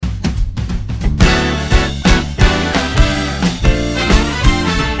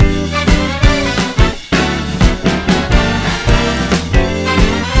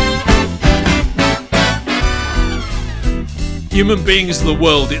human beings of the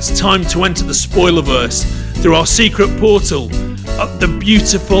world, it's time to enter the Spoilerverse through our secret portal at the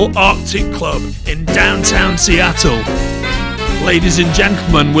beautiful Arctic Club in downtown Seattle. Ladies and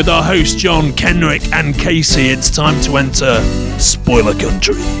gentlemen, with our hosts John, Kenrick and Casey, it's time to enter Spoiler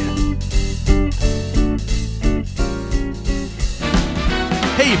Country.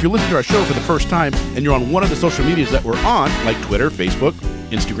 Hey, if you're listening to our show for the first time and you're on one of the social medias that we're on, like Twitter, Facebook,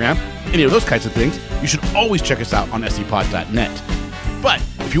 Instagram, any of those kinds of things, you should always check us out on scpod.net. But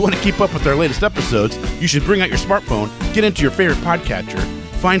if you want to keep up with our latest episodes, you should bring out your smartphone, get into your favorite podcatcher,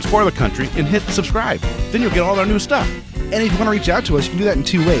 find Spoiler Country, and hit subscribe. Then you'll get all our new stuff. And if you want to reach out to us, you can do that in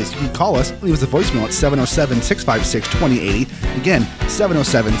two ways. You can call us, leave us a voicemail at 707-656-2080. Again,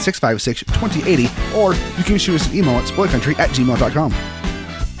 707-656-2080. Or you can shoot us an email at spoilercountry@gmail.com.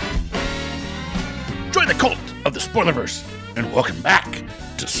 Join the cult of the Spoilerverse, and welcome back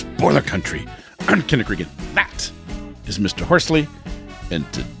to Spoiler Country. I'm Kenrick Regan. That is Mr. Horsley.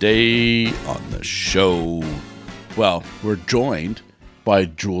 And today on the show, well, we're joined by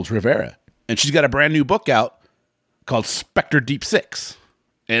Jules Rivera. And she's got a brand new book out called Spectre Deep 6.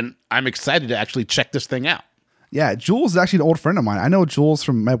 And I'm excited to actually check this thing out. Yeah, Jules is actually an old friend of mine. I know Jules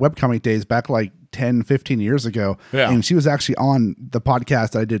from my webcomic days back like 10, 15 years ago. Yeah. And she was actually on the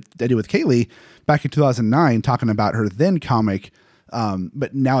podcast that I did with Kaylee back in 2009 talking about her then comic.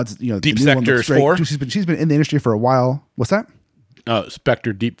 But now it's, Deep Sector 4. She's been in the industry for a while. What's that?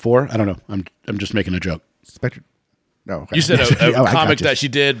 Spectre Deep 4. I don't know. I'm just making a joke. Spectre. No, okay. You said a comic that she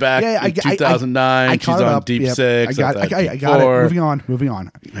did back in 2009. She's on Deep 6. I got it. Moving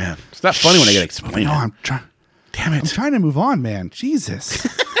on. Man, it's not funny when I get explained. No, damn it. I'm trying to move on, man. Jesus.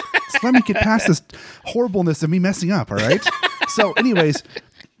 Just let me get past this horribleness of me messing up, all right? So, anyways,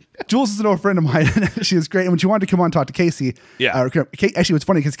 Jules is an old friend of mine. She was great. And when she wanted to come on and talk to Casey, actually, it was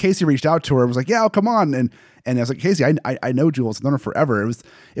funny because Casey reached out to her and was like, yeah, I'll come on. And I was like, Casey, I know Jules. I've known her forever.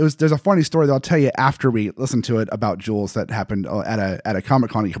 There's a funny story that I'll tell you after we listen to it about Jules that happened at a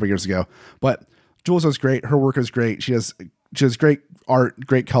Comic-Con a couple years ago. But Jules was great. Her work is great. She has great art,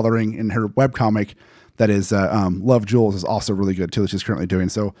 great coloring, and her webcomic that is Love Jules is also really good too, that she's currently doing.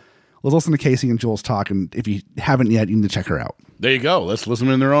 So let's listen to Casey and Jules talk. And if you haven't yet, you need to check her out. There you go. Let's listen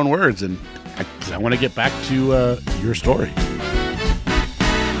in their own words. And I want to get back to your story.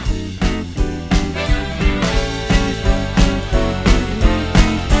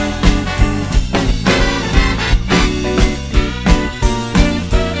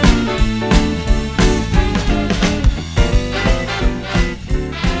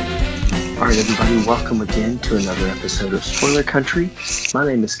 Alright everybody, welcome again to another episode of Spoiler Country. My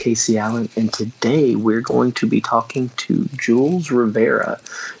name is Casey Allen, and today we're going to be talking to Jules Rivera.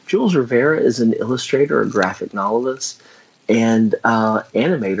 Jules Rivera is an illustrator, a graphic novelist, and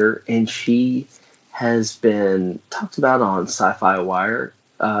animator, and she has been talked about on Sci-Fi Wire.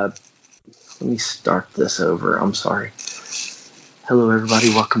 Let me start this over, I'm sorry. Hello everybody,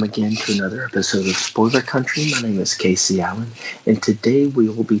 welcome again to another episode of Spoiler Country. My name is Casey Allen, and today we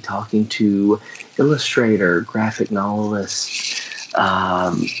will be talking to illustrator, graphic novelist,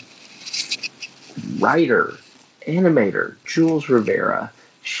 writer, animator, Jules Rivera.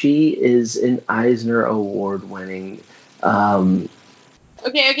 She is an Eisner Award winning... Okay,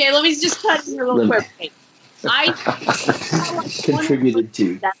 let me just cut in here real quick. I contributed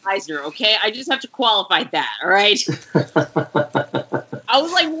to that Eisner, okay? I just have to qualify that, all right? I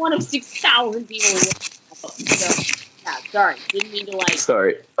was like one of 6,000 people. So, yeah, sorry. Didn't mean to like.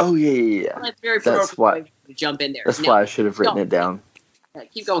 Sorry. Oh, yeah. That's very appropriate why to jump in there. That's why I should have written it down.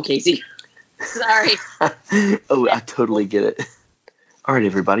 Keep going, Casey. Sorry. Oh, I totally get it. All right,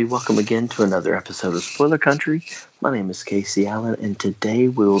 everybody. Welcome again to another episode of Spoiler Country. My name is Casey Allen, and today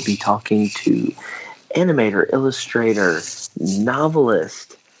we will be talking to animator, illustrator,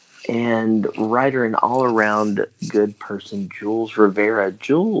 novelist, and writer and all-around good person, Jules Rivera.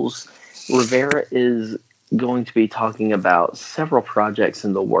 Jules Rivera is going to be talking about several projects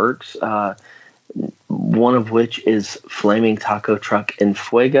in the works, one of which is Flaming Taco Truck en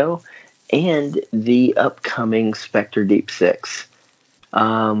Fuego, and the upcoming Spectre Deep 6.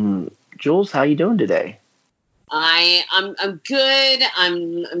 Jules, how you doing today? I'm good.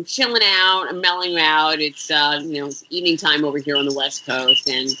 I'm chilling out. I'm melting out. It's it's evening time over here on the West Coast,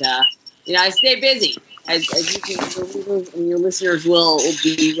 and I stay busy. As you can, your listeners will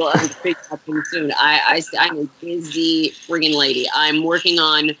pick up soon. I'm a busy friggin' lady. I'm working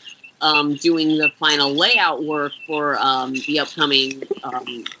on doing the final layout work for the upcoming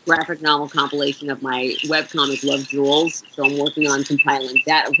graphic novel compilation of my webcomic Love Jules. So I'm working on compiling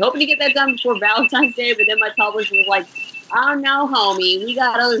that. I was hoping to get that done before Valentine's Day, but then my publisher was like, "Oh no, homie, we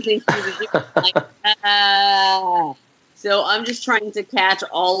got other things to do." So I'm just trying to catch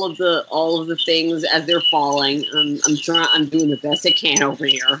all of the things as they're falling. I'm doing the best I can over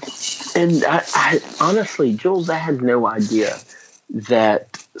here. And I honestly, Jules, I had no idea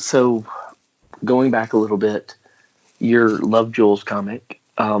that. So going back a little bit, your Love Jules comic,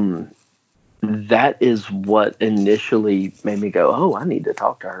 that is what initially made me go, oh, I need to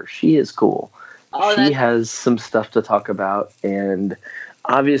talk to her. She is cool. Oh, she has some stuff to talk about and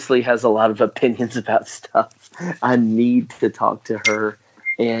obviously has a lot of opinions about stuff. I need to talk to her.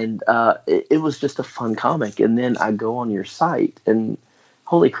 And it was just a fun comic. And then I go on your site and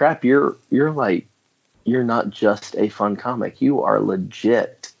holy crap, you're not just a fun comic. You are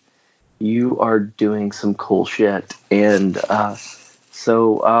legit. You are doing some cool shit. And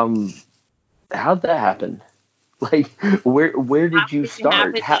so how'd that happen? Like, where did you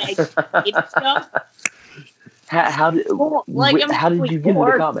start? How did you get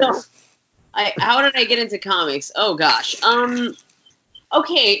into comics? How did I get into comics? Oh gosh.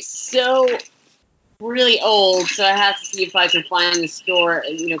 Okay, so really old, so I have to see if I can find the store.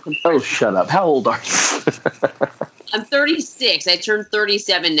 Oh, shut up! How old are you? I'm 36. I turn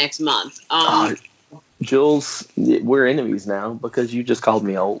 37 next month. Jules, we're enemies now because you just called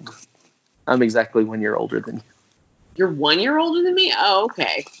me old. I'm exactly 1 year older than you. You're 1 year older than me? Oh,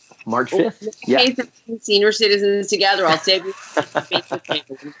 okay. March 5th. Yeah. Senior citizens together. I'll save you.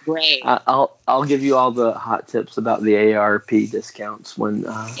 Great. I'll give you all the hot tips about the AARP discounts when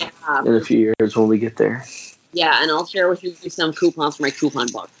in a few years when we get there. Yeah, and I'll share with you some coupons for my coupon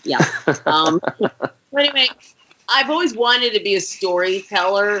book. Yeah. But anyway, I've always wanted to be a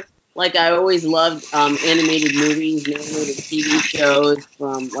storyteller. Like, I always loved animated movies and animated TV shows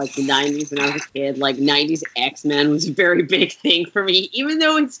from, like, the 90s when I was a kid. Like, 90s X-Men was a very big thing for me, even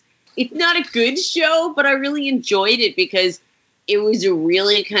though it's not a good show, but I really enjoyed it because it was a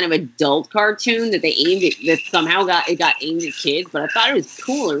really kind of adult cartoon that they aimed at, that somehow got aimed at kids, but I thought it was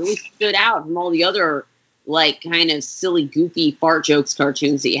cool. It really stood out from all the other, like, kind of silly, goofy fart jokes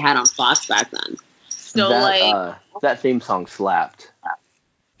cartoons that you had on Fox back then. So, that theme song slapped.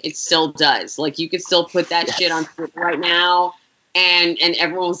 It still does. Like, you could still put that shit on right now, and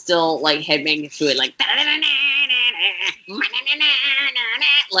everyone's still, like, headbanging to it, like,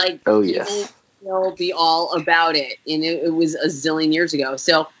 oh, yes. They'll be all about it. And it was a zillion years ago.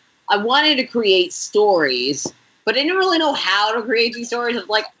 So I wanted to create stories, but I didn't really know how to create these stories. I was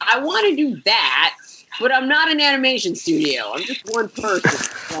like, I want to do that, but I'm not an animation studio. I'm just one person.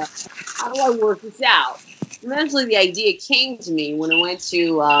 So how do I work this out? Eventually, the idea came to me when I went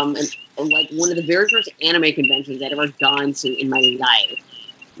to one of the very first anime conventions I'd ever gone to in my life,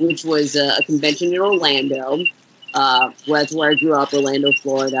 which was a convention in Orlando. That's where I grew up, Orlando,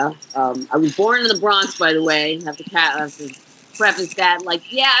 Florida. I was born in the Bronx, by the way. I have to preface that, like,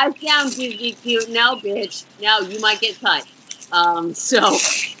 yeah, I sound Disney cute. No, bitch. No, you might get cut. So,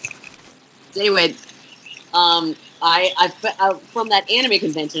 anyway, I from that anime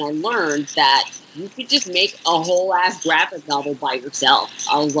convention, I learned that you could just make a whole ass graphic novel by yourself.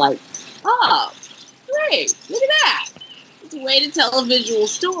 I was like, oh, great, look at that. It's a way to tell a visual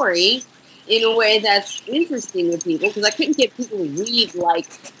story in a way that's interesting to people, because I couldn't get people to read, like,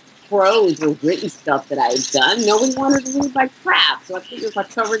 prose or written stuff that I had done. Nobody wanted to read my crap, so I figured if I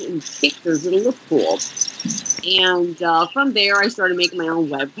covered it in pictures, it'll look cool. And from there, I started making my own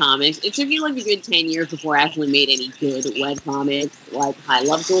webcomics. It took me like a good 10 years before I actually made any good webcomics. Like, I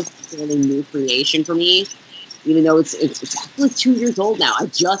Love Jules is a fairly new creation for me, even though it's actually 2 years old now. I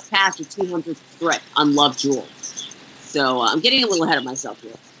just passed the 200th script on Love Jules. So I'm getting a little ahead of myself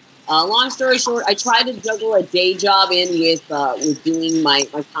here. Long story short, I tried to juggle a day job in with doing my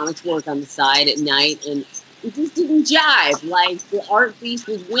comics work on the side at night, and it just didn't jive. Like, the art piece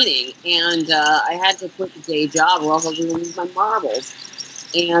was winning, and I had to quit the day job or else I was going to lose my marbles.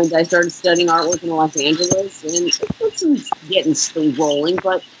 And I started studying artwork in Los Angeles, and it took some getting still rolling,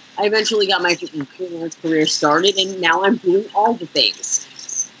 but I eventually got my freelance career started, and now I'm doing all the things.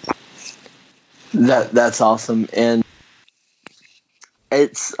 That's awesome. And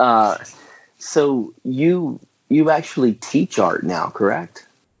it's so you actually teach art now, correct?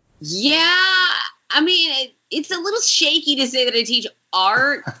 Yeah, I mean, it's a little shaky to say that I teach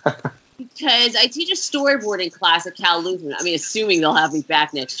art because I teach a storyboarding class at Cal Lutheran. I mean, assuming they'll have me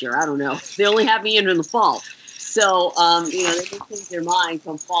back next year. I don't know. They only have me in the fall. So, they just change their mind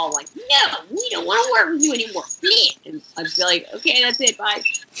come fall, like, no, we don't want to work with you anymore. And I'd be like, okay, that's it, bye.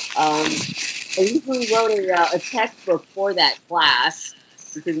 I usually wrote a textbook for that class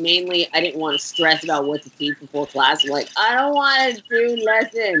because mainly I didn't want to stress about what to teach before class. I'm like, I don't want to do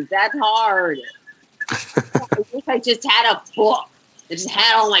lessons. That's hard. I wish I just had a book It just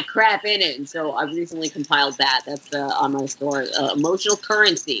had all my crap in it, and so I've recently compiled that. That's on my store. Emotional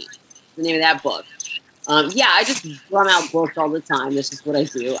Currency, the name of that book. I just run out books all the time. This is what I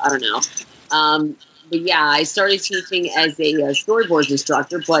do. I don't know. But yeah, I started teaching as a storyboards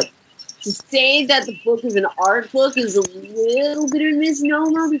instructor, but to say that the book is an art book is a little bit of a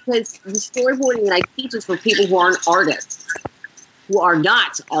misnomer, because the storyboarding that I teach is for people who aren't artists, who are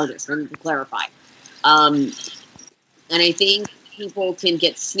not artists, I need to clarify. And I think people can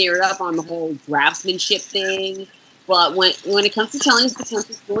get snared up on the whole draftsmanship thing, but when it comes to telling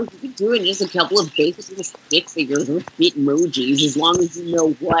potential stories, you can do it in just a couple of basic little stick figures or bitmojis, as long as you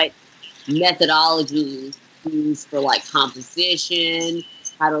know what methodology is used for like composition,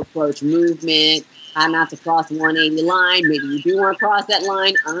 how to approach movement, how not to cross the 180 line. Maybe you do want to cross that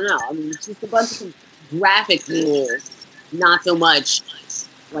line. I don't know. I mean, it's just a bunch of graphic rules, not so much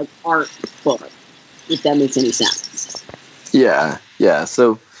like art book, if that makes any sense. Yeah.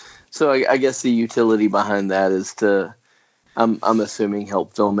 So I guess the utility behind that is to, I'm assuming,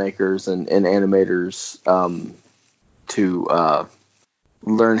 help filmmakers and animators to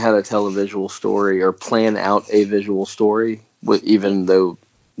learn how to tell a visual story or plan out a visual story, even though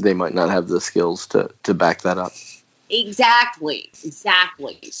they might not have the skills to back that up. Exactly.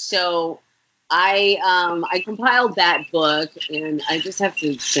 So I compiled that book, and I just have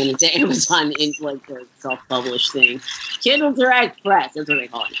to send it to Amazon in like the self-published thing. Kindle Direct Press, that's what they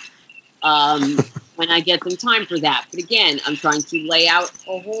call it. When I get some time for that. But again, I'm trying to lay out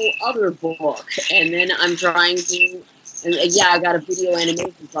a whole other book, and then I'm trying to, I got a video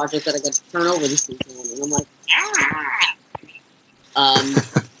animation project that I got to turn over this weekend, and I'm like,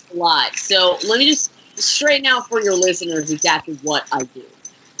 a lot. So let me just straighten out for your listeners exactly what I do.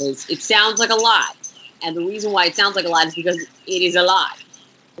 Because it sounds like a lot. And the reason why it sounds like a lot is because it is a lot.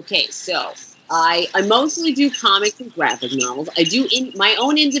 Okay, so I mostly do comics and graphic novels. I do my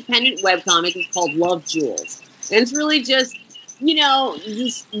own independent webcomic is called Love Jules. And it's really just,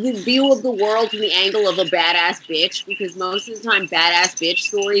 the view of the world from the angle of a badass bitch. Because most of the time, badass bitch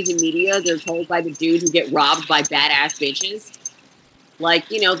stories in media, they're told by the dude who get robbed by badass bitches. Like,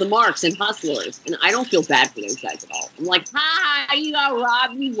 the Marks and Hustlers. And I don't feel bad for those guys at all. I'm like, ha, you got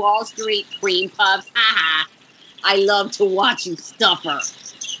robbed, you Wall Street cream puffs. Ha. I love to watch you suffer.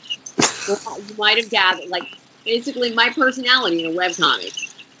 You might have gathered, like, basically my personality in a webcomic.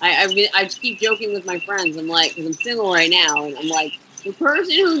 I keep joking with my friends. I'm like, because I'm single right now, and I'm like, the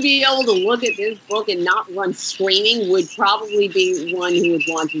person who would be able to look at this book and not run screaming would probably be one who would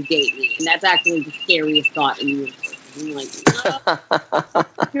want to date me. And that's actually the scariest thought in the universe. I'm like, no,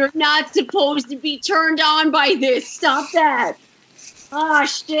 you're not supposed to be turned on by this. Stop that. Ah,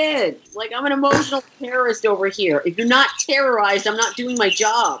 shit. Like, I'm an emotional terrorist over here. If you're not terrorized, I'm not doing my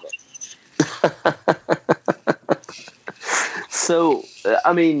job. So,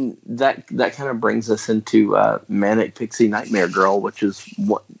 I mean, that kind of brings us into Manic Pixie Nightmare Girl, which is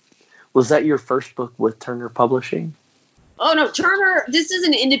what was that your first book with Turner Publishing? Oh no, Turner. This is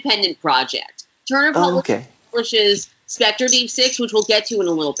an independent project. Turner publishes Spectre Deep Six, which we'll get to in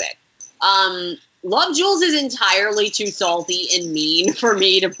a little bit. Love Jules is entirely too salty and mean for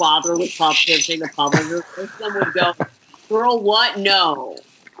me to bother with pitching the publisher. Some would go, girl, what? No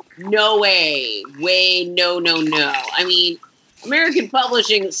way. No. I mean, American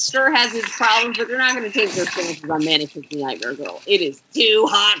publishing sure has its problems, but they're not going to take their chances on Manic Pixie Nightmare Girl. It is too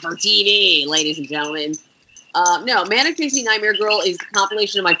hot for TV, ladies and gentlemen. No, Manic Pixie Nightmare Girl is a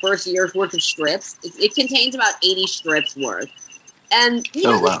compilation of my first year's worth of strips. It contains about 80 strips worth. And,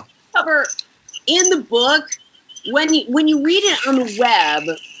 wow. Cover in the book, when you read it on the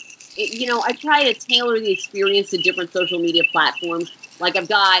web, I try to tailor the experience to different social media platforms. Like, I've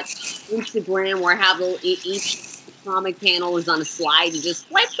got Instagram where I have each comic panel is on a slide. You just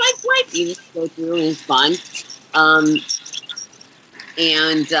swipe. You just go through, and it's fun.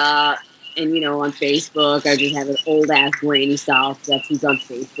 And on Facebook, I just have an old-ass Granny style. That's who's on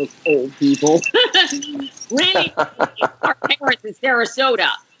Facebook, old people. Granny, our parents in Sarasota,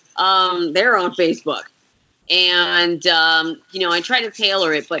 they're on Facebook. And, I try to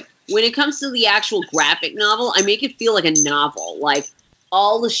tailor it. But when it comes to the actual graphic novel, I make it feel like a novel. Like,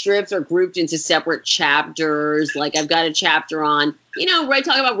 all the strips are grouped into separate chapters. Like, I've got a chapter on, where I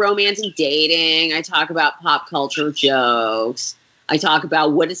talk about romance and dating. I talk about pop culture jokes. I talk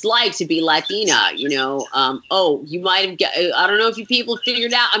about what it's like to be Latina, you might have I don't know if you people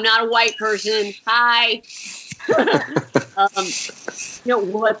figured out, I'm not a white person. Hi.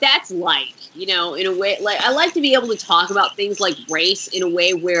 What that's like, in a way, like, I like to be able to talk about things like race in a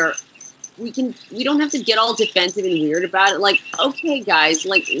way where we don't have to get all defensive and weird about it. Like, okay, guys,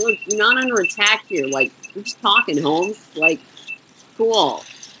 like, look, you're not under attack here. Like, we're just talking, Holmes. Like, cool.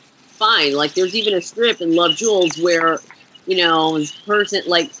 Fine. Like, there's even a strip in Love Jules where, this person,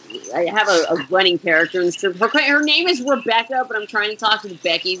 like, I have a running character in the strip. Her name is Rebecca, but I'm trying to talk to the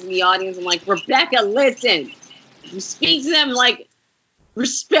Beckys in the audience. I'm like, Rebecca, listen. You speak to them like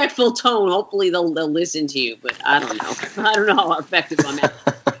respectful tone. Hopefully they'll listen to you, but I don't know. I don't know how effective I'm at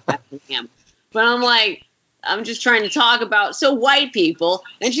him. But I'm like, I'm just trying to talk about white people,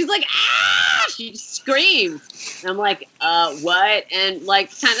 and she's like, ah! She screams, and I'm like, what? And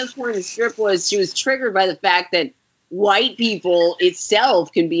like, kind of the point of the strip was she was triggered by the fact that white people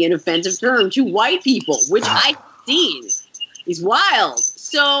itself can be an offensive term to white people, which I've seen is wild.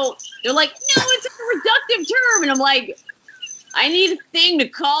 So they're like, no, it's a reductive term, and I'm like, I need a thing to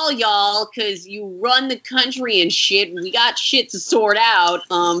call y'all because you run the country and shit. We got shit to sort out.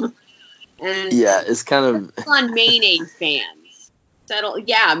 And yeah, it's kind of on mayonnaise fans.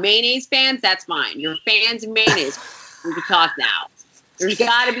 Mayonnaise fans. That's fine. You're fans of mayonnaise. We can talk now. There's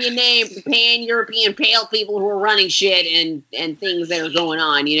got to be a name for pan-European pale people who are running shit and things that are going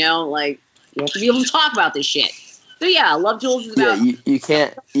on. Like, you have to be able to talk about this shit. So yeah, Love Jules is about. Yeah, you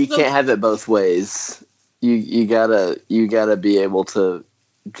can't have it both ways. You gotta be able to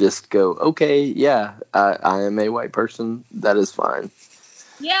just go, okay, yeah, I am a white person. That is fine.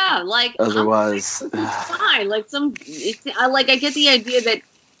 Yeah, like otherwise, it's fine. Like I get the idea that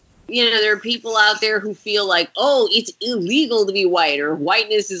there are people out there who feel like, oh, it's illegal to be white, or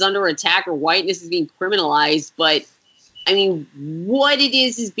whiteness is under attack, or whiteness is being criminalized. But I mean, what it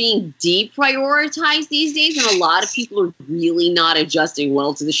is being deprioritized these days, and a lot of people are really not adjusting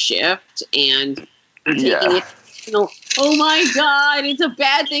well to the shift, and they're taking it. Oh my God, it's a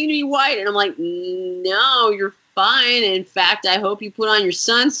bad thing to be white, and I'm like, no, you're fine. In fact, I hope you put on your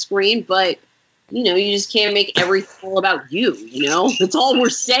sunscreen, but you just can't make everything all about you. That's all we're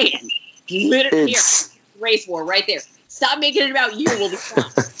saying. Literally, here, race war right there. Stop making it about you. We'll be fine.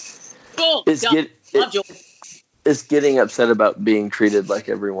 Boom. It's getting upset about being treated like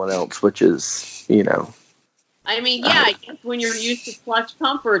everyone else, which is, I mean, yeah, I guess when you're used to plush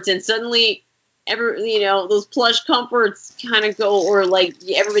comforts and suddenly those plush comforts kind of go, or like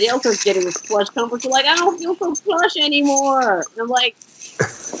everybody else is getting this plush comforts. You're like, I don't feel so plush anymore. And I'm like,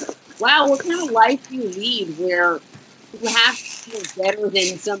 wow, what kind of life do you lead where you have to feel better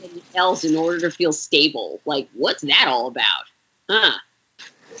than somebody else in order to feel stable? Like, what's that all about? Huh?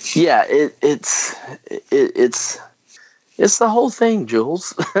 Yeah, it's the whole thing,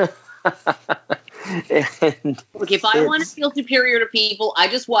 Jules. Look, if I want to feel superior to people, I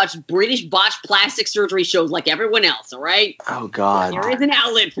just watch British botched plastic surgery shows like everyone else, all right? Oh, God. There is an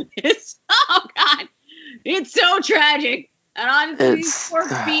outlet for this. Oh, God. It's so tragic. And honestly, these poor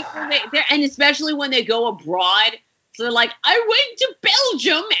people, and especially when they go abroad, so they're like, I went to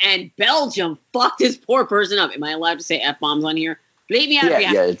Belgium, and Belgium fucked this poor person up. Am I allowed to say F-bombs on here? Bleep me out.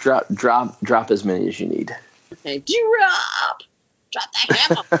 Yeah, drop as many as you need. Okay, drop that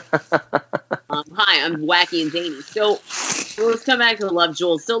hammer. Hi, I'm Wacky and Zany. So let's come back to Love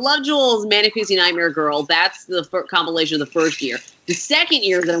Jules. So Love Jules, Manic Pixie Nightmare Girl, that's the compilation of the first year. The second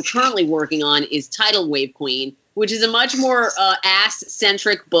year that I'm currently working on is Tidal Wave Queen, which is a much more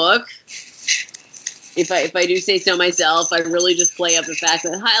ass-centric book. If I do say so myself, I really just play up the fact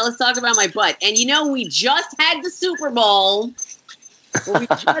that, hi, let's talk about my butt. And we just had the Super Bowl. We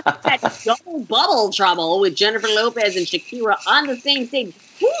just had double bubble trouble with Jennifer Lopez and Shakira on the same stage.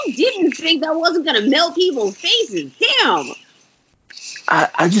 Who didn't think that wasn't going to melt people's faces? Damn.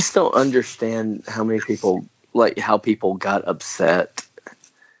 I just don't understand how many people, how people got upset.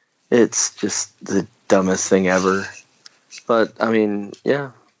 It's just the dumbest thing ever. But, I mean,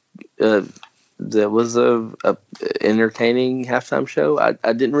 yeah. There was a entertaining halftime show.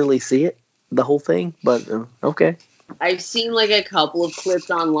 I didn't really see it, the whole thing, but okay. I've seen a couple of clips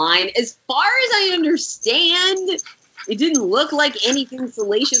online. As far as I understand, it didn't look like anything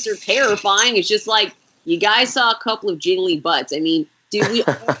salacious or terrifying. It's just you guys saw a couple of jiggly butts. I mean, did we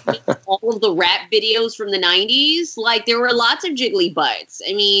all of the rap videos from the 90s? There were lots of jiggly butts.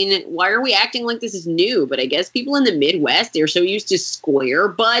 I mean, why are we acting like this is new? But I guess people in the Midwest, they're so used to square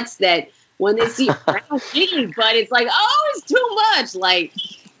butts that when they see a round jiggly butt, it's like, oh, it's too much.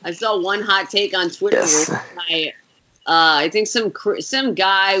 I saw one hot take on Twitter where I think some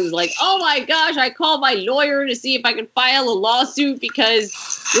guy was like, oh my gosh, I called my lawyer to see if I could file a lawsuit because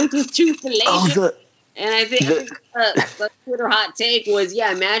this was too salacious. And I think the Twitter hot take was,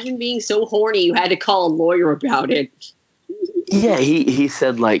 yeah, imagine being so horny you had to call a lawyer about it. Yeah, he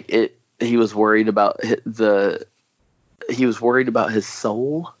said he was worried about his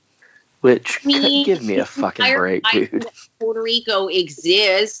soul, Which, give me a fucking break, dude. Puerto Rico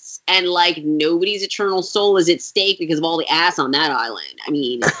exists, and like nobody's eternal soul is at stake because of all the ass on that island. I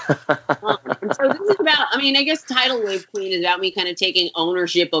mean, and so this is about. I mean, I guess Tidal Wave Queen is about me kind of taking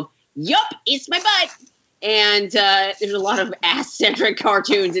ownership of. Yup, it's my butt. And there's a lot of ass-centric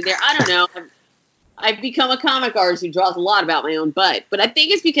cartoons in there. I don't know. I've become a comic artist who draws a lot about my own butt. But I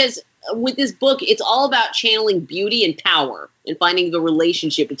think it's because with this book, it's all about channeling beauty and power and finding the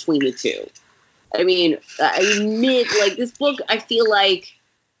relationship between the two. I mean, I admit, like, this book, I feel like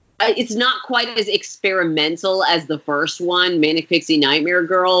it's not quite as experimental as the first one, Manic Pixie Nightmare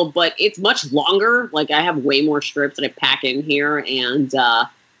Girl, but it's much longer. Like, I have way more strips that I pack in here, and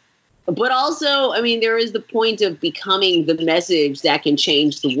but also, I mean, there is the point of becoming the message that can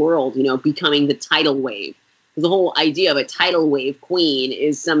change the world, you know, becoming the tidal wave. The whole idea of a tidal wave queen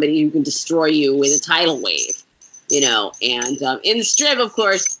is somebody who can destroy you with a tidal wave, you know. And in the strip, of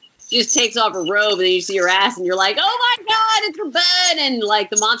course, she just takes off her robe and then you see her ass and you're like, oh my God, it's her butt. And like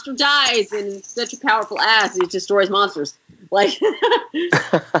the monster dies and it's such a powerful ass. It destroys monsters. Like,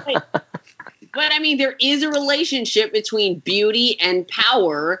 but I mean, there is a relationship between beauty and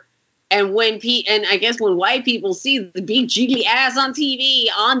power. And and I guess when white people see the big jiggly ass on TV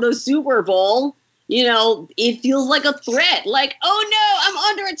on the Super Bowl, you know, it feels like a threat. Like, oh no, I'm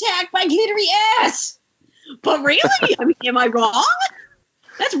under attack by glittery ass. But really, I mean, am I wrong?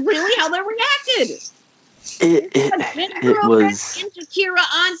 That's really how they reacted. It was into Kira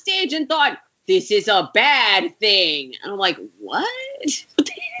on stage and thought this is a bad thing, and I'm like, what? What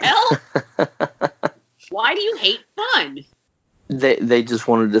the hell? Why do you hate fun? They just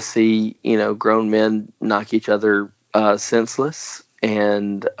wanted to see, you know, grown men knock each other senseless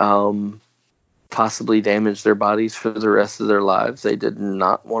and possibly damage their bodies for the rest of their lives. They did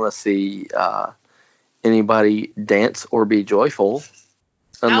not want to see anybody dance or be joyful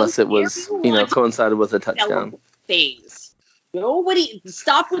unless it was, you know, coincided with a touchdown. Things. Nobody,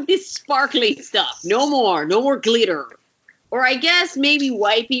 stop with this sparkly stuff. No more glitter. Or I guess maybe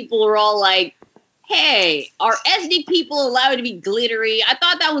white people are all like, hey, are ethnic people allowed to be glittery? I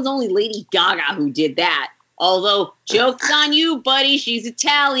thought that was only Lady Gaga who did that. Although, joke's on you, buddy, she's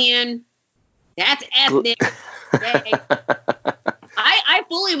Italian. That's ethnic. Hey. I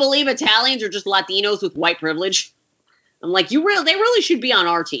fully believe Italians are just Latinos with white privilege. I'm like, they really should be on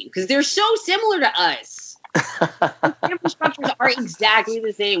our team because they're so similar to us. The structures are exactly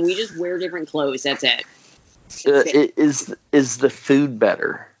the same. We just wear different clothes. That's it. Is the food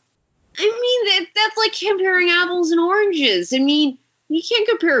better? I mean, that's like comparing apples and oranges. I mean, you can't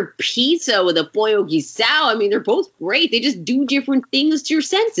compare pizza with a pollo guisado. I mean, they're both great. They just do different things to your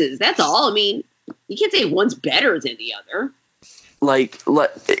senses. That's all. I mean, you can't say one's better than the other. Like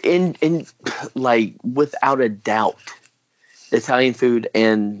without a doubt, Italian food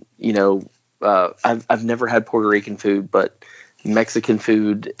and, you know, I've never had Puerto Rican food, but Mexican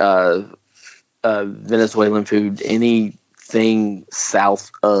food, Venezuelan food, anything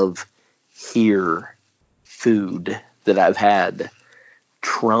south of here food that I've had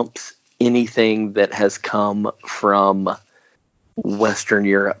trumps anything that has come from Western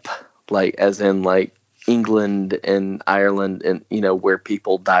Europe, like as in like England and Ireland and, you know, where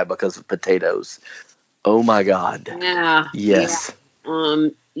people die because of potatoes. Oh my God. Yeah. Yes.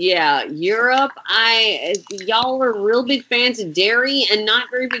 Yeah. Europe, y'all are real big fans of dairy and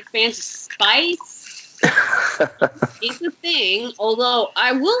not very big fans of spice. It's a thing, although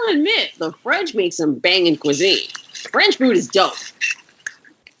I will admit the French make some banging cuisine. French food is dope.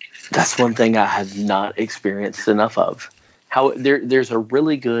 That's one thing I have not experienced enough of. There's a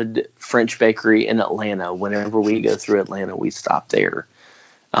really good French bakery in Atlanta. Whenever we go through Atlanta, we stop there.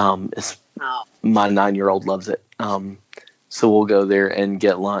 My 9-year-old loves it. So we'll go there and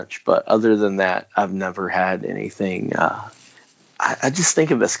get lunch. But other than that, I've never had anything. I just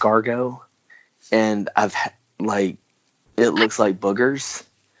think of escargot. And it looks like boogers.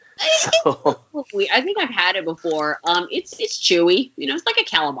 So. I think I've had it before. It's chewy, you know, it's like a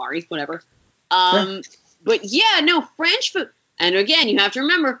calamari, whatever. But yeah, no, French food. And again, you have to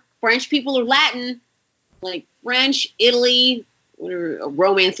remember, French people are Latin, like French, Italy, whatever,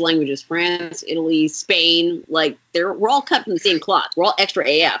 Romance languages, France, Italy, Spain. Like we're all cut from the same cloth. We're all extra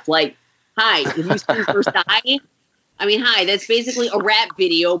AF. Like, hi, have you seen Versailles? I mean, hi, that's basically a rap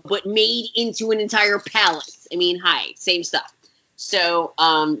video, but made into an entire palace. I mean, hi, same stuff. So,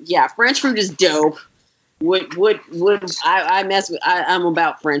 yeah, French food is dope. I mess with, I'm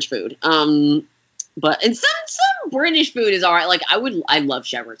about French food. But, and some British food is all right. Like, I love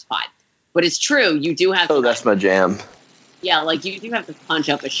shepherd's pie. But it's true, you do have to. Oh, that's my jam. Yeah, like you do have to punch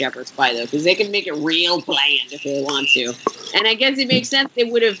up a shepherd's pie though, because they can make it real bland if they want to. And I guess it makes sense they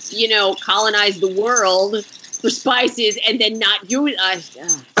would have, colonized the world for spices and then not use. I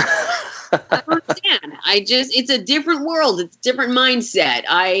don't understand. It's a different world. It's a different mindset.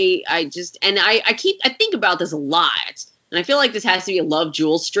 I think about this a lot, and I feel like this has to be a Love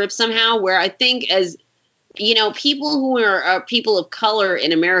Jules strip somehow, where I think as people who are people of color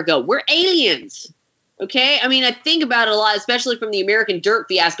in America, we're aliens. Okay, I mean, I think about it a lot, especially from the American Dirt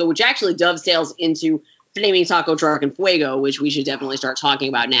fiasco, which actually dovetails into Flaming Taco Truck and Fuego, which we should definitely start talking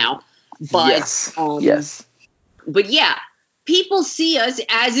about now. But, yes. But yeah, people see us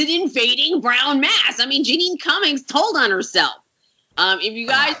as an invading brown mass. I mean, Janine Cummings told on herself. If you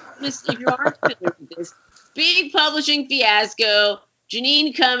aren't familiar with this, big publishing fiasco.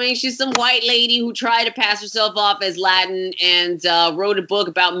 Janine Cummings, she's some white lady who tried to pass herself off as Latin and wrote a book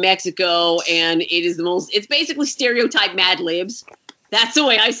about Mexico, and it's basically stereotype Mad Libs. That's the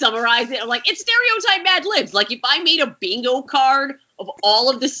way I summarize it. I'm like, it's stereotype Mad Libs. Like, if I made a bingo card of all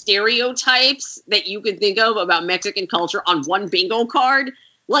of the stereotypes that you could think of about Mexican culture on one bingo card,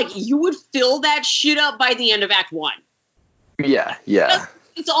 like, you would fill that shit up by the end of Act 1. Yeah.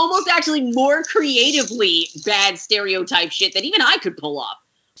 It's almost actually more creatively bad stereotype shit that even I could pull off.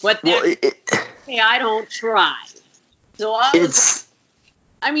 But I don't try. So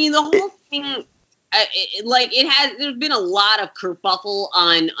the whole thing, there's been a lot of kerfuffle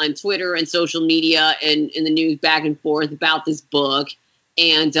on Twitter and social media and in the news back and forth about this book.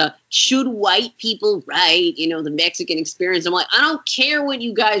 And should white people write, the Mexican experience? I'm like, I don't care what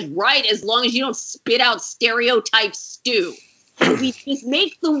you guys write as long as you don't spit out stereotype stew. We just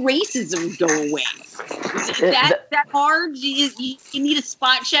make the racism go away. Is that hard? You need a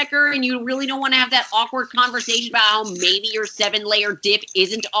spot checker, and you really don't want to have that awkward conversation about how maybe your 7-layer dip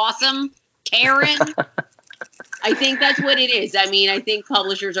isn't awesome, Karen? I think that's what it is. I mean, I think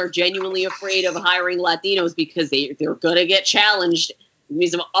publishers are genuinely afraid of hiring Latinos because they're going to get challenged. There's be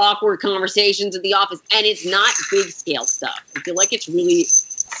some awkward conversations at the office, and it's not big-scale stuff. I feel like it's really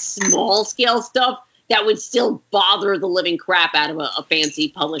small-scale stuff that would still bother the living crap out of a fancy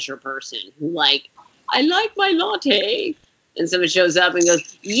publisher person who, I like my latte. And someone shows up and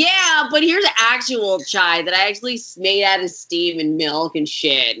goes, yeah, but here's actual chai that I actually made out of steam and milk and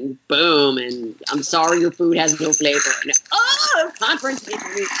shit. And boom. And I'm sorry your food has no flavor. And confrontation.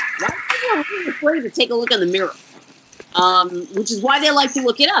 Why are people afraid to take a look in the mirror? Which is why they like to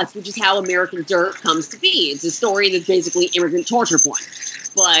look at us, which is how American Dirt comes to be. It's a story that's basically immigrant torture porn.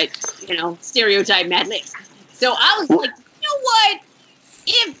 But, stereotype Mad Libs. So I was like, you know what?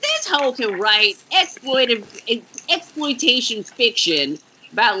 If this hoe can write exploitation fiction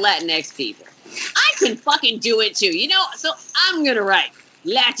about Latinx people, I can fucking do it too, So I'm going to write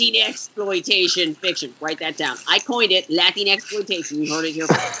Latin exploitation fiction. Write that down. I coined it, Latin exploitation. You heard it here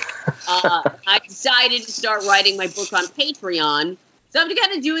first. I decided to start writing my book on Patreon. So I'm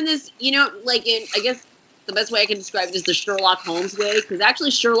kind of doing this, I guess the best way I can describe it is the Sherlock Holmes way. Because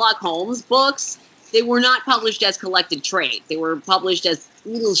actually Sherlock Holmes books, they were not published as collected trades. They were published as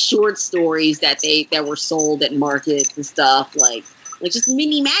little short stories that were sold at markets and stuff, like just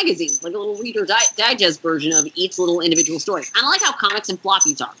mini magazines, like a little Reader Digest version of each little individual story. Kind of like how comics and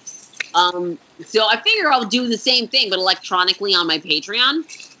floppies are. So I figure I'll do the same thing, but electronically on my Patreon.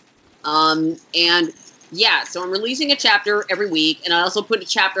 So I'm releasing a chapter every week, and I also put a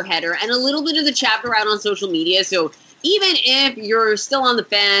chapter header and a little bit of the chapter out on social media. So even if you're still on the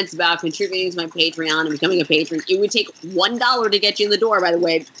fence about contributing to my Patreon and becoming a patron, it would take $1 to get you in the door, by the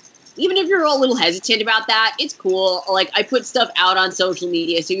way. Even if you're a little hesitant about that, it's cool. I put stuff out on social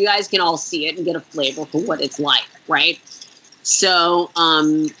media so you guys can all see it and get a flavor for what it's like, right? So,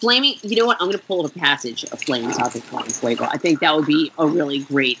 Flaming, you know what? I'm going to pull a passage of Flaming Taco Truck and Fuego. I think that would be a really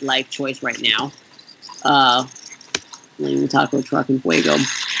great life choice right now. Flaming Taco Truck and Fuego.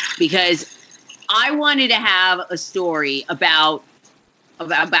 Because I wanted to have a story about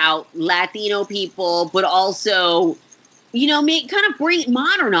Latino people, but also,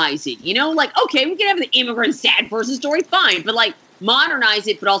 modernize it, okay, we can have the immigrant sad person story, fine, but modernize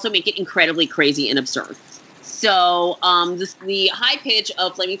it, but also make it incredibly crazy and absurd. So, the high pitch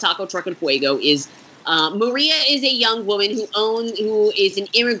of Flaming Taco Truck and Fuego is, Maria is a young woman who is an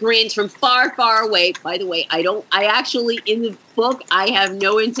immigrant from far, far away. By the way, I actually, in the book, I have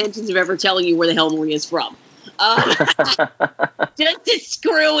no intentions of ever telling you where the hell Maria is from. Just to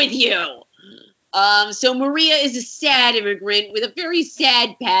screw with you. So Maria is a sad immigrant with a very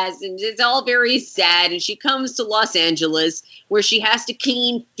sad past, and it's all very sad. And she comes to Los Angeles where she has to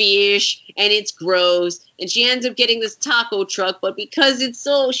clean fish, and it's gross. And she ends up getting this taco truck, but because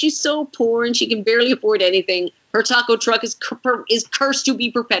she's so poor and she can barely afford anything, her taco truck is cursed to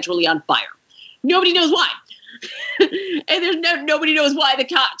be perpetually on fire. Nobody knows why. And nobody knows why the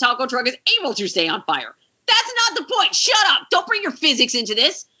taco truck is able to stay on fire. That's not the point. Shut up. Don't bring your physics into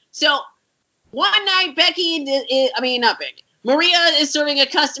this. So one night, Maria is serving a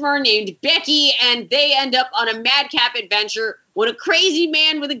customer named Becky, and they end up on a madcap adventure when a crazy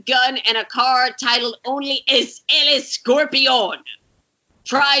man with a gun and a car titled only Es El Escorpión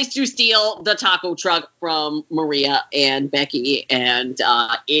tries to steal the taco truck from Maria and Becky, and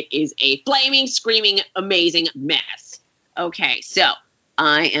it is a flaming, screaming, amazing mess. Okay, so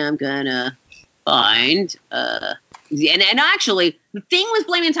I am gonna find... And actually, the thing with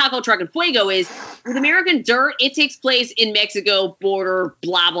Flaming Taco Truck and Fuego is, with American Dirt, it takes place in Mexico, border,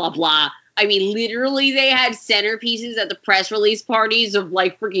 blah, blah, blah. I mean, literally, they had centerpieces at the press release parties of,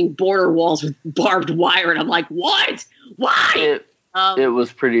 like, freaking border walls with barbed wire. And I'm like, what? Why? It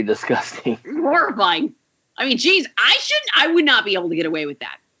was pretty disgusting. Horrifying. I mean, geez, I would not be able to get away with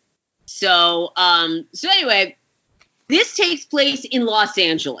that. So anyway... This takes place in Los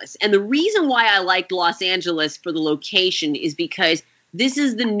Angeles, and the reason why I liked Los Angeles for the location is because this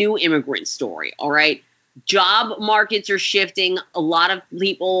is the new immigrant story, all right? Job markets are shifting, a lot of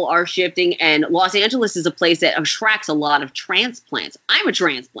people are shifting, and Los Angeles is a place that attracts a lot of transplants. I'm a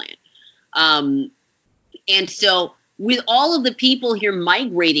transplant. And so with all of the people here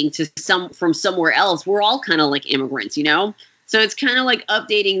migrating from somewhere else, we're all kind of like immigrants, you know? So it's kind of like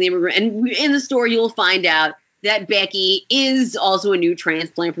updating the immigrant. And in the story, you'll find out that Becky is also a new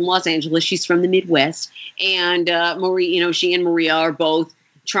transplant from Los Angeles. She's from the Midwest. And Maria, she and Maria are both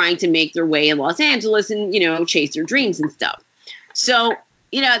trying to make their way in Los Angeles and, chase their dreams and stuff. So,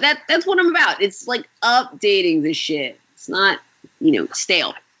 that's what I'm about. It's like updating the shit. It's not,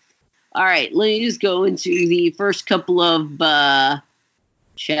 stale. All right, let me just go into the first couple of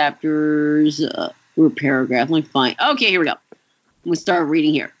chapters or paragraph. Let me find. Okay, here we go. I'm going to start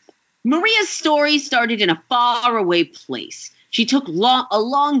reading here. Maria's story started in a faraway place. She took a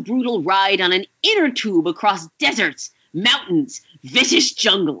long, brutal ride on an inner tube across deserts, mountains, vicious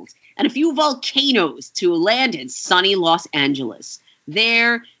jungles, and a few volcanoes to land in sunny Los Angeles.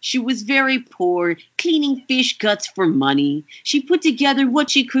 There, she was very poor, cleaning fish guts for money. She put together what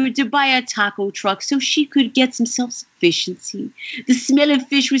she could to buy a taco truck so she could get some self-sufficiency. The smell of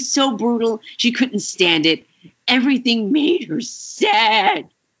fish was so brutal, she couldn't stand it. Everything made her sad.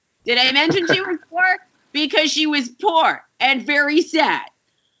 Did I mention she was poor? Because she was poor and very sad.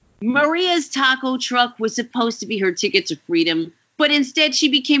 Maria's taco truck was supposed to be her ticket to freedom, but instead she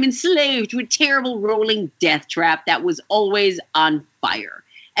became enslaved to a terrible rolling death trap that was always on fire.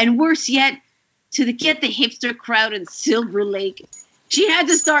 And worse yet, to get the hipster crowd in Silver Lake, she had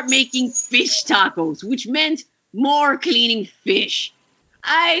to start making fish tacos, which meant more cleaning fish.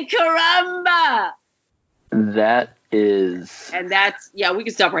 Ay, caramba! We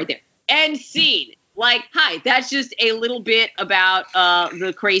can stop right there. End scene. Like, hi, that's just a little bit about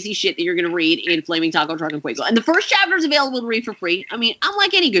the crazy shit that you're going to read in Flaming Taco Truck and Fuego. And the first chapter is available to read for free. I mean, I'm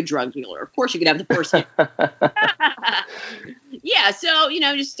like any good drug dealer. Of course you could have the first hit. Yeah, so,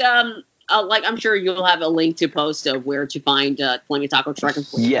 I'm sure you'll have a link to post of where to find Flaming Taco Truck and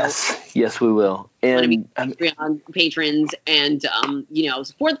Fuego. Yes, we will. And Patreon patrons and,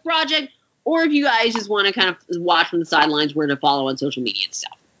 support the project. Or if you guys just want to kind of watch from the sidelines where to follow on social media and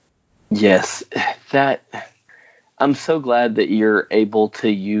stuff. Yes, I'm so glad that you're able to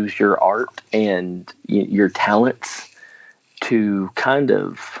use your art and your talents to kind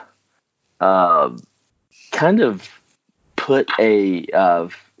of draw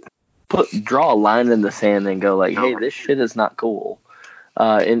a line in the sand and go like, hey, this shit is not cool.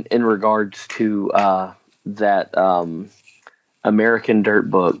 In regards to that American Dirt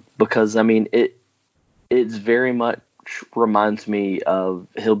book, because I mean it's very much reminds me of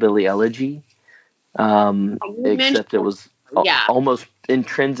Hillbilly Elegy, except it was almost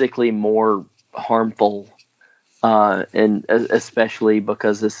intrinsically more harmful, and especially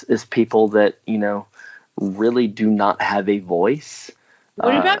because this is people that really do not have a voice.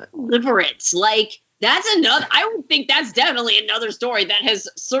 What about Deliverance? Like, that's another. I would think that's definitely another story that has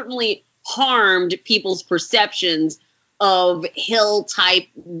certainly harmed people's perceptions of hill-type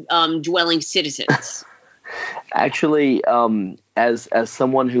dwelling citizens. Actually, as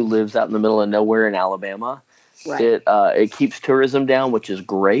someone who lives out in the middle of nowhere in Alabama, right. It keeps tourism down, which is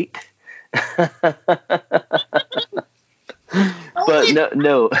great. But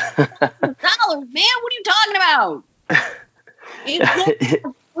no. $1, man, what are you talking about?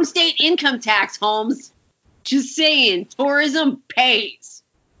 It's state income tax, Holmes. Just saying, tourism pays.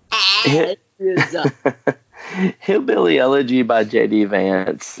 Hillbilly Elegy by J.D.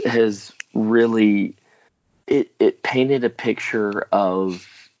 Vance has really it painted a picture of,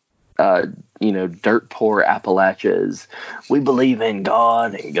 dirt poor Appalachians. We believe in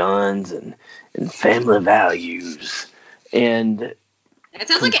God and guns and family values. And that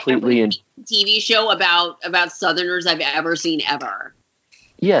sounds like every TV show about Southerners I've ever seen ever.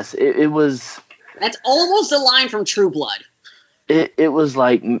 Yes, it was. That's almost a line from True Blood. It was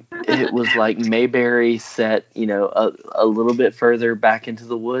like Mayberry set, a little bit further back into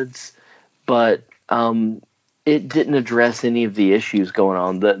the woods, but it didn't address any of the issues going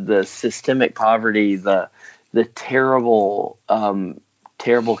on. The systemic poverty, the terrible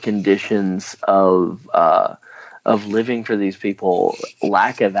conditions of living for these people,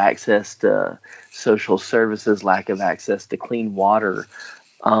 lack of access to social services, lack of access to clean water.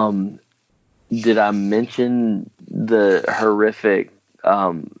 Did I mention the horrific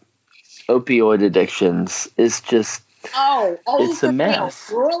opioid addictions? It's just it's a mess.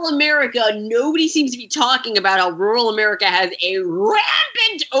 Rural America, nobody seems to be talking about how rural America has a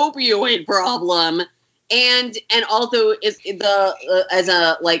rampant opioid problem, and also is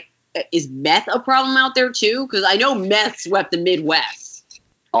meth a problem out there too? Because I know meth swept the Midwest.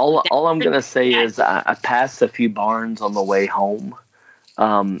 All I'm gonna say is I passed a few barns on the way home.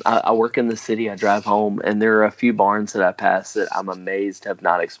 I work in the city. I drive home, and there are a few barns that I pass that I'm amazed have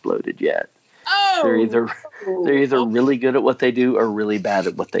not exploded yet. They're either really good at what they do or really bad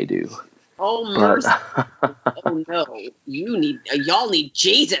at what they do. Oh mercy! Oh no! Y'all need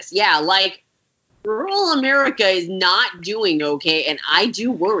Jesus. Yeah, like rural America is not doing okay, and I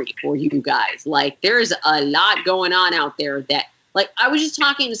do worry for you guys. Like there's a lot going on out there that, like, I was just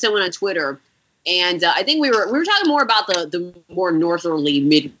talking to someone on Twitter. And I think we were talking more about the more northerly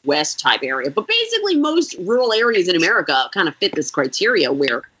Midwest type area. But basically most rural areas in America kind of fit this criteria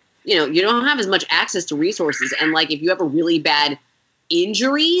where, you don't have as much access to resources. And, like, if you have a really bad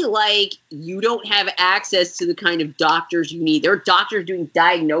injury, like, you don't have access to the kind of doctors you need. There are doctors doing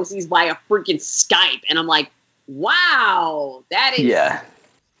diagnoses via freaking Skype. And I'm like, wow, that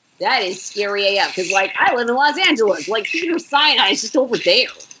is scary AF. Because, like, I live in Los Angeles. Like, Cedars-Sinai is just over there.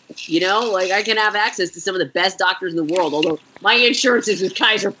 Like I can have access to some of the best doctors in the world, although my insurance is with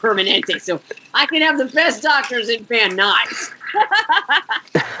Kaiser Permanente, so I can have the best doctors in Van Nuys.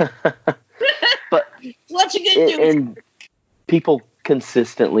 But what you gonna do? And people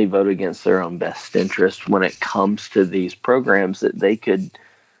consistently vote against their own best interest when it comes to these programs that they could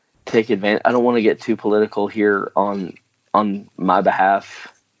take advantage. I don't want to get too political here on my behalf,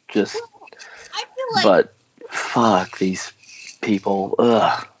 I feel like, but fuck these people.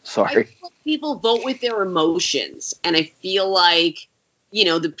 Ugh. Sorry. I feel like people vote with their emotions, and I feel like,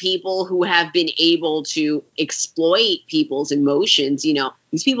 the people who have been able to exploit people's emotions,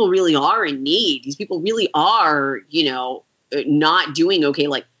 these people really are in need. These people really are, not doing okay.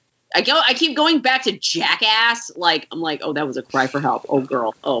 Like, I keep going back to Jackass. Like, I'm like, oh, that was a cry for help. Oh,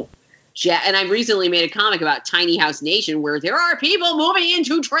 girl. Oh, and I recently made a comic about Tiny House Nation where there are people moving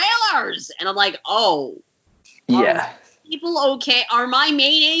into trailers, and I'm like, oh, yeah. People okay? Are my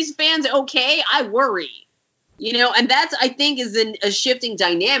mayonnaise fans okay? I worry. And that's, I think, is a shifting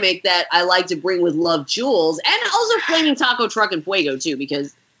dynamic that I like to bring with Love Jules and also Flaming Taco Truck and Fuego too,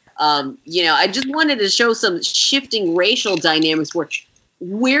 because I just wanted to show some shifting racial dynamics where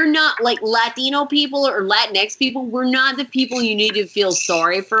we're not like Latino people or Latinx people. We're not the people you need to feel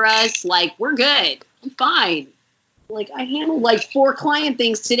sorry for us. Like, we're good. I'm fine. Like, I handled like 4 client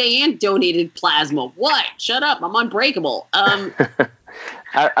things today and donated plasma. What? Shut up. I'm unbreakable.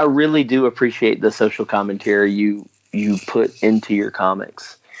 I really do appreciate the social commentary you put into your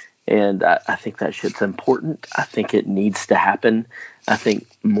comics. And I think that shit's important. I think it needs to happen. I think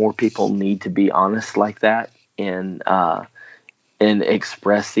more people need to be honest like that and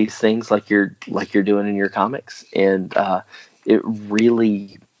express these things like you're doing in your comics. And it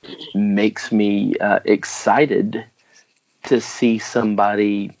really makes me excited to see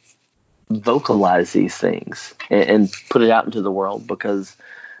somebody vocalize these things and put it out into the world, because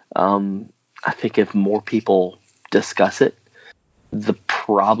I think if more people discuss it, the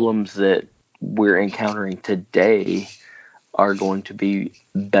problems that we're encountering today are going to be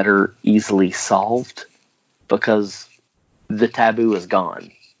better easily solved because the taboo is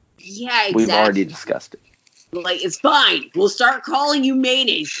gone. Yeah, exactly. We've already discussed it. Like, it's fine. We'll start calling you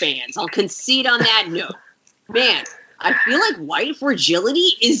mayonnaise fans. I'll concede on that note. Man, I feel like white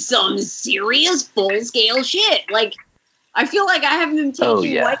fragility is some serious full-scale shit. Like, I feel like I haven't been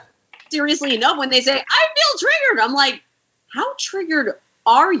taking white seriously enough when they say, I feel triggered. I'm like, how triggered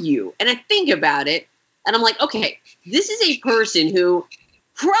are you? And I think about it, and I'm like, okay, this is a person who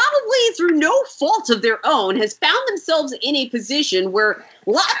probably through no fault of their own, has found themselves in a position where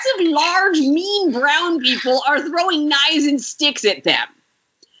lots of large, mean brown people are throwing knives and sticks at them.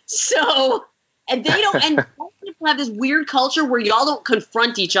 So, and they don't, and people have this weird culture where y'all don't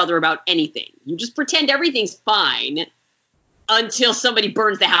confront each other about anything. You just pretend everything's fine until somebody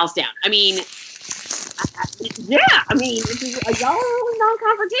burns the house down. I mean, y'all are really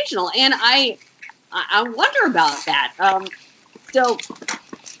non-confrontational, and I wonder about that. So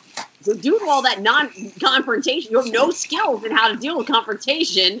due to all that non-confrontation, you have no skills in how to deal with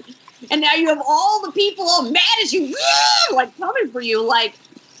confrontation, and now you have all the people all mad at you, like coming for you, like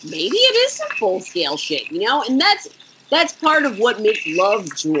maybe it is some full-scale shit, you know? And that's part of what makes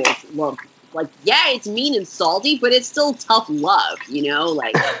love, Jules, love. Like, yeah, it's mean and salty, but it's still tough love, you know?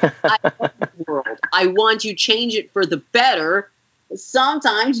 Like, I love the world. I want you to change it for the better.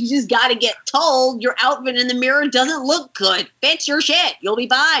 Sometimes you just got to get told your outfit in the mirror doesn't look good. Fix your shit. You'll be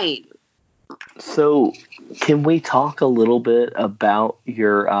fine. So, can we talk a little bit about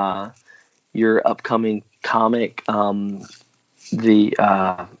your upcoming comic? Lord,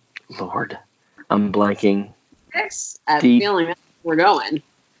 I'm blanking. I have a feeling that's where we're going.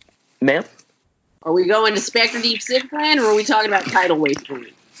 Ma'am? Are we going to Spectre Deep Six Plan, or are we talking about Tidal Wave Queen?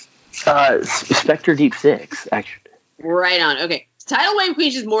 Spectre Deep Six, actually. Right on. Okay. Tidal Wave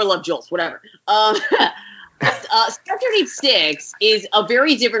Queen is more Love Jules, whatever. Spectre Deep Six is a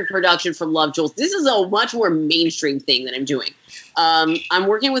very different production from Love Jules. This is a much more mainstream thing that I'm doing. I'm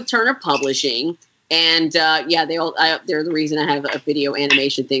working with Turner Publishing, and they're the reason I have a video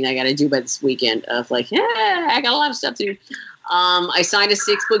animation thing I got to do by this weekend. Of like, I got a lot of stuff to do. I signed a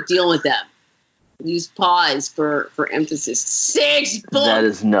 6-book deal with them. Use pause for emphasis. 6 books. That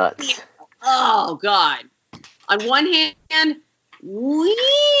is nuts. Oh God. On one hand,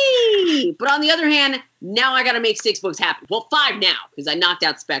 wee, but on the other hand, now I got to make 6 books happen. Well, 5 now because I knocked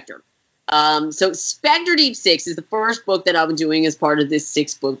out Spectre. So Spectre Deep Six is the first book that I've been doing as part of this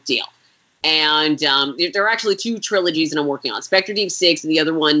 6-book deal. And there are actually 2 trilogies that I'm working on. Spectre Deep Six and the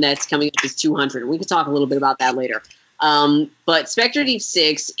other one that's coming up is 200. And we can talk a little bit about that later. But Spectre Deep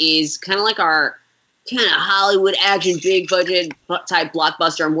Six is kind of like our kind of Hollywood action, big budget type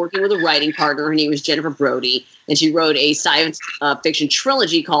blockbuster. I'm working with a writing partner. Her name is Jennifer Brody, and she wrote a science fiction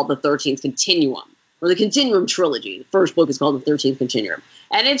trilogy called The 13th Continuum, or the Continuum Trilogy. The first book is called The 13th Continuum,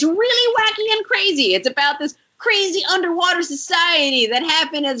 and it's really wacky and crazy. It's about this crazy underwater society that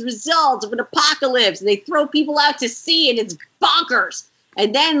happened as a result of an apocalypse, and they throw people out to sea, and it's bonkers.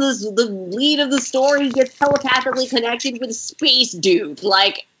 And then the lead of the story gets telepathically connected with a space dude.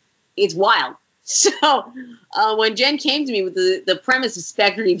 Like, it's wild. So when Jen came to me with the premise of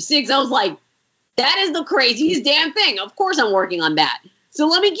Spectre Deep Six, I was like, that is the craziest damn thing. Of course I'm working on that. So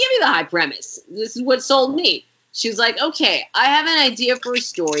let me give you the high premise. This is what sold me. She was like, okay, I have an idea for a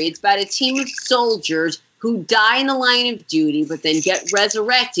story. It's about a team of soldiers who die in the line of duty, but then get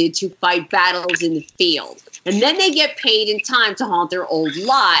resurrected to fight battles in the field. And then they get paid in time to haunt their old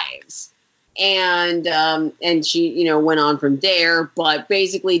lives. And she, went on from there. But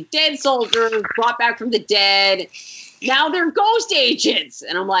basically, dead soldiers brought back from the dead. Now they're ghost agents.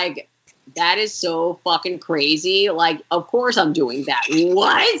 And I'm like, that is so fucking crazy. Like, of course I'm doing that.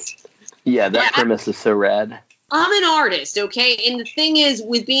 What? Yeah, that premise is so rad. I'm an artist, okay? And the thing is,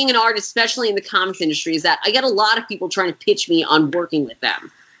 with being an artist, especially in the comics industry, is that I get a lot of people trying to pitch me on working with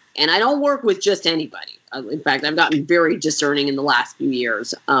them. And I don't work with just anybody. In fact, I've gotten very discerning in the last few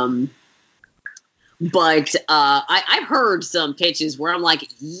years. But I've heard some pitches where I'm like,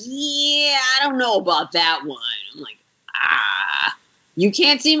 yeah, I don't know about that one. I'm like, you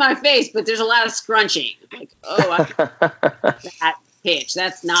can't see my face, but there's a lot of scrunching. I'm like, that pitch,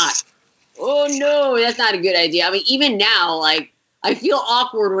 that's not. Oh, no, that's not a good idea. I mean, even now, like, I feel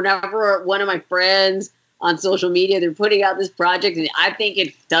awkward whenever one of my friends on social media, they're putting out this project and I think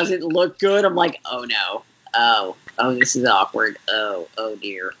it doesn't look good. I'm like, oh, no. Oh, this is awkward. Oh,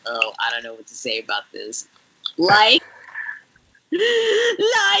 dear. Oh, I don't know what to say about this. Like,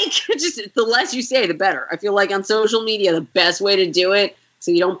 just the less you say, the better. I feel like on social media, the best way to do it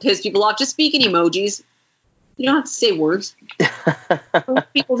so you don't piss people off, just speak in emojis. You don't have to say words.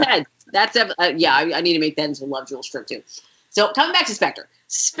 People's heads. That's I need to make that into a Love Jules strip too. So coming back to Spectre.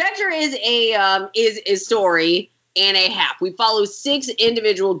 Spectre is a story and a half. We follow 6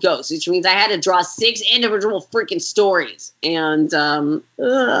 individual ghosts, which means I had to draw 6 individual freaking stories, and it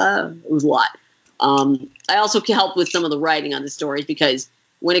was a lot. I also helped with some of the writing on the stories because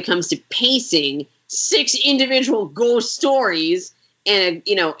when it comes to pacing 6 individual ghost stories in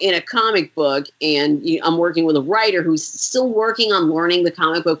a comic book, and I'm working with a writer who's still working on learning the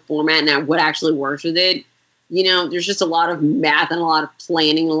comic book format and what actually works with it. there's just a lot of math and a lot of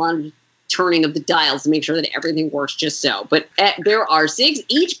planning, a lot of turning of the dials to make sure that everything works just so. But there are 6.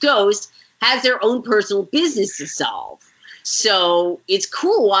 Each ghost has their own personal business to solve. So it's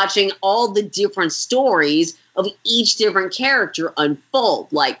cool watching all the different stories of each different character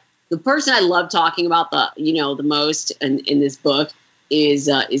unfold. Like the person I love talking about the most in this book is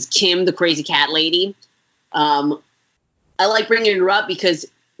Kim, the crazy cat lady. I like bringing her up because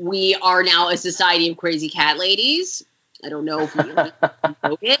we are now a society of crazy cat ladies. I don't know if you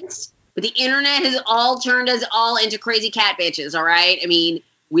noticed, but the internet has all turned us all into crazy cat bitches. All right. I mean,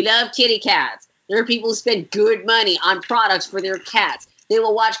 we love kitty cats. There are people who spend good money on products for their cats. They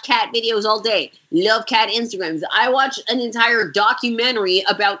will watch cat videos all day. Love cat Instagrams. I watched an entire documentary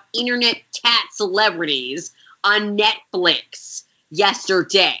about internet cat celebrities on Netflix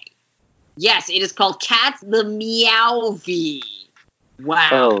yesterday. Yes, it is called Cats the Meowvie. Wow.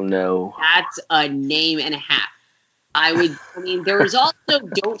 Oh, no. That's a name and a half. There was also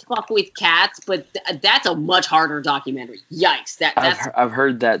Don't Fuck with Cats, but that's a much harder documentary. Yikes. I've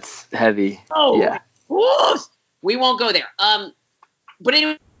heard that's heavy. Oh, yeah. Whoosh! We won't go there. But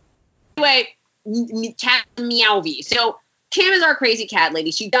anyway, Cat Meowvie. So Kim is our crazy cat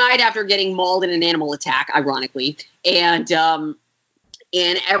lady. She died after getting mauled in an animal attack, ironically. And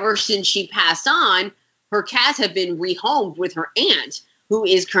ever since she passed on, her cats have been rehomed with her aunt, who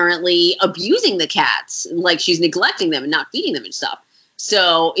is currently abusing the cats. Like she's neglecting them and not feeding them and stuff.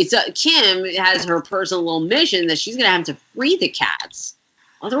 So Kim has her personal little mission that she's going to have to free the cats.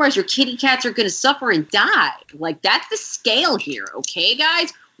 Otherwise, your kitty cats are going to suffer and die. Like, that's the scale here, okay,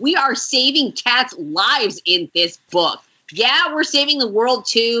 guys? We are saving cats' lives in this book. Yeah, we're saving the world,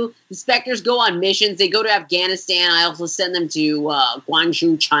 too. The Spectres go on missions. They go to Afghanistan. I also send them to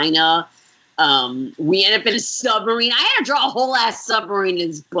Guangzhou, China. We end up in a submarine. I had to draw a whole-ass submarine in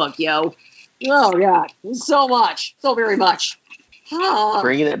this book, yo. Oh, God. So much. So very much. Oh.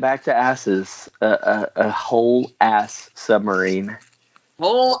 Bringing it back to asses. A whole-ass submarine.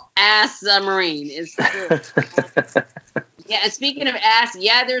 Whole ass submarine is cool. Yeah, and speaking of ass,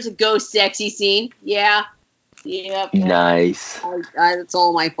 yeah, there's a ghost sexy scene. Yeah. Nice. It's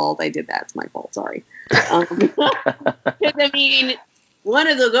all my fault. I did that. It's my fault. Sorry. I mean, one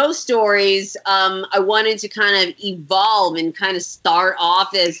of the ghost stories, I wanted to kind of evolve and kind of start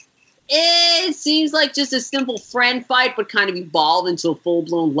off as it seems like just a simple friend fight, but kind of evolve into a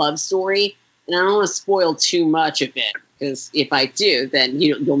full-blown love story. And I don't want to spoil too much of it, because if I do, then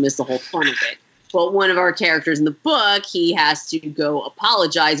you'll miss the whole fun of it. But one of our characters in the book, he has to go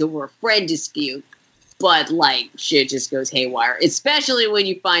apologize over a friend dispute. But, like, shit just goes haywire. Especially when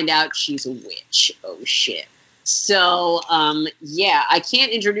you find out she's a witch. Oh, shit. So, yeah, I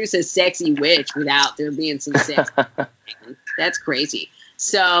can't introduce a sexy witch without there being some sex. That's crazy.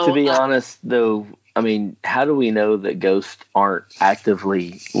 So, to be honest, though, I mean, how do we know that ghosts aren't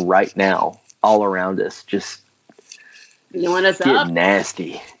actively right now all around us? Just blowing us get up?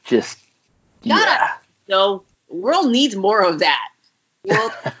 Nasty. Just, yeah. So, the world needs more of that.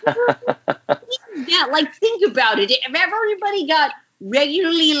 Well, yeah, like, think about it. If everybody got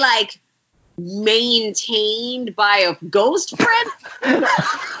regularly, like, maintained by a ghost friend,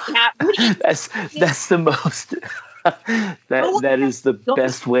 that's the most... that is the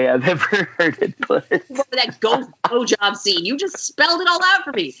best way I've ever heard it put. That ghost blowjob scene. You just spelled it all out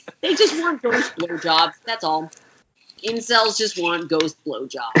for me. They just want ghost blowjobs. That's all. Incels just want ghost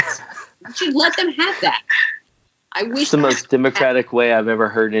blowjobs. You should let them have that. I wish it's the most democratic way I've ever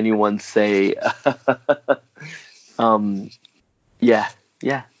heard anyone say. Yeah.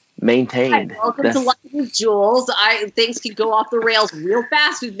 Maintained. Hi, welcome to Life with Jules. Things could go off the rails real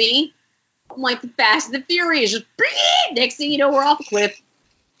fast with me. I'm like the Fast and the Furious. Just next thing you know, we're off a cliff.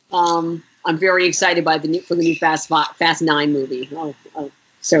 I'm very excited for the new Fast 9 movie.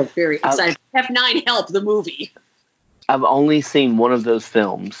 So very excited. F9 Help, the movie. I've only seen one of those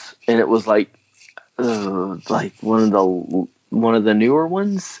films, and it was like one of the newer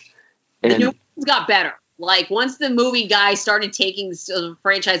ones. And the new ones got better. Like once the movie guys started taking the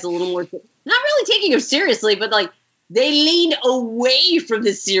franchise a little more, not really taking it seriously, but like they leaned away from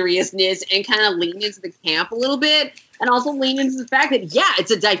the seriousness and kind of leaned into the camp a little bit, and also leaned into the fact that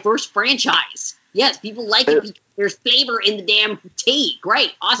it's a diverse franchise. Yes, people like it because there's flavor in the damn tea.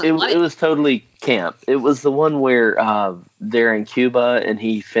 Great, awesome. It was totally camp. It was the one where they're in Cuba and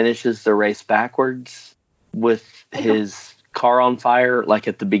he finishes the race backwards with his car on fire, like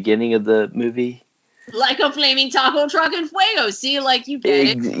at the beginning of the movie. Like a flaming taco truck in fuego. See, like you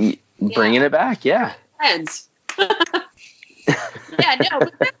get it. Bringing it back, yeah. Friends. But that's what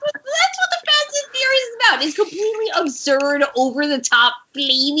the Fast and Furious is about. It's completely absurd, over the top,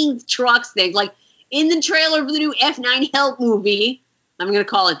 flaming trucks thing. Like, in the trailer for the new F9 Help movie. I'm going to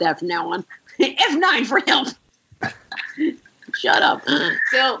call it that from now on. F9 for Help. Shut up.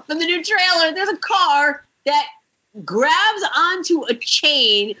 So, from the new trailer, there's a car that grabs onto a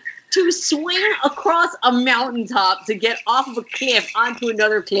chain to swing across a mountaintop to get off of a cliff onto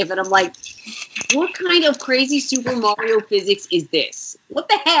another cliff. And I'm like, what kind of crazy Super Mario physics is this? What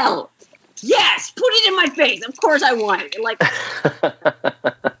the hell? Yes, put it in my face. Of course I want it. Like,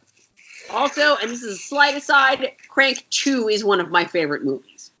 also, and this is a slight aside, Crank 2 is one of my favorite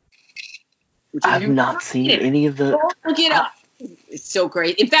movies. I've not seen any of the... Look it up. It's so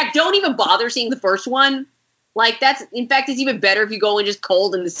great. In fact, don't even bother seeing the first one. Like, it's even better if you go in just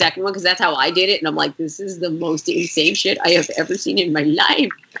cold in the second one, because that's how I did it. And I'm like, this is the most insane shit I have ever seen in my life.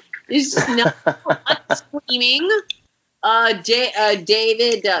 It's just not I'm screaming.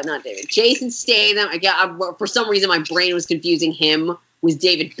 Jason Statham. For some reason, my brain was confusing him with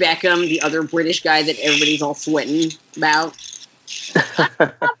David Beckham, the other British guy that everybody's all sweating about.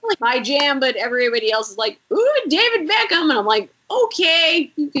 Not like my jam, but everybody else is like, ooh, David Beckham. And I'm like, okay,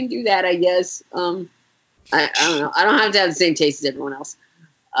 you can do that, I guess. I don't know. I don't have to have the same taste as everyone else.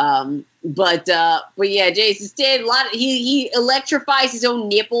 But yeah, Jason Statham, he electrifies his own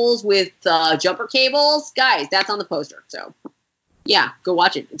nipples with jumper cables. Guys, that's on the poster. So yeah, go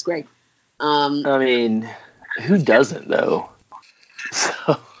watch it. It's great. I mean, who doesn't though?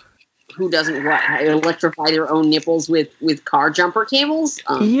 So who doesn't what? Electrify their own nipples with car jumper cables?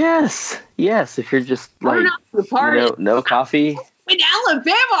 Yes. If you're just like, no coffee. In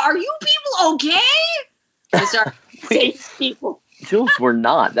Alabama, are you people okay? I'm sorry, safe people. Jules, we're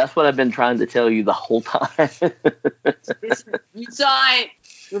not. That's what I've been trying to tell you the whole time. You saw it.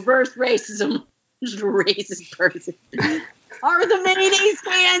 Reverse racism. Just a racist person. Are the Mayonnaise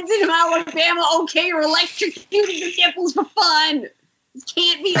fans in Alabama okay? You're electrocuting your nipples for fun. This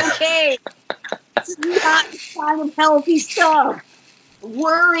can't be okay. This is not the kind of healthy stuff. I'm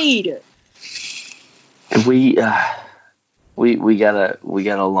worried. We got a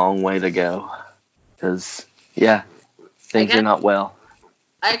long way to go. Because, yeah, things are not well.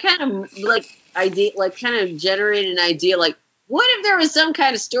 I kind of, generated an idea, like, what if there was some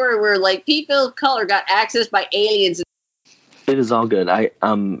kind of story where, like, people of color got accessed by aliens? It is all good.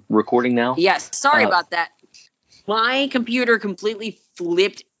 I'm recording now. Yes, sorry about that. My computer completely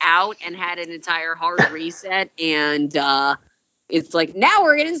flipped out and had an entire hard reset, and it's like, now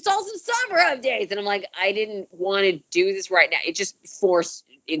we're going to install some software updates. And I'm like, I didn't want to do this right now. It just force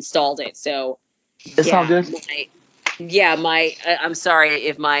installed it, so... It's all good. I'm sorry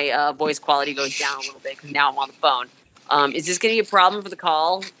if my voice quality goes down a little bit because now I'm on the phone. Is this going to be a problem for the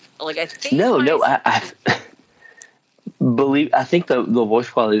call? Like, I think. No. I think the voice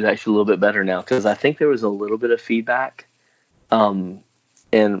quality is actually a little bit better now because I think there was a little bit of feedback. And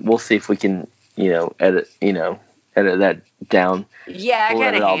we'll see if we can, edit that down. Yeah, I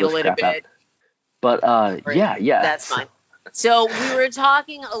kind of handle it a bit. Out. But yeah, that's fine. So we were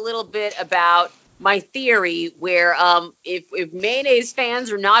talking a little bit about my theory where if mayonnaise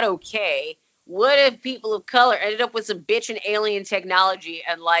fans are not okay, what if people of color ended up with some bitchin' alien technology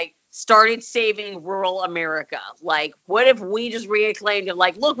and like started saving rural America? Like, what if we just reclaimed it?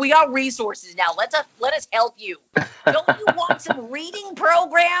 Like, look, we got resources now. Let us help you. Don't you want some reading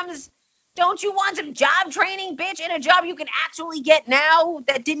programs? Don't you want some job training, bitch, in a job you can actually get now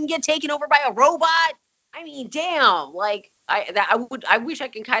that didn't get taken over by a robot? I mean, damn, like, I wish I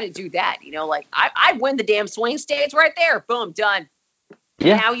can kind of do that, like, I win the damn swing states right there. Boom, done.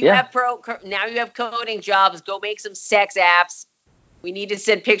 Yeah. Now you have coding jobs. Go make some sex apps. We need to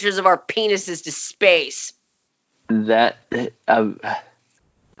send pictures of our penises to space. That,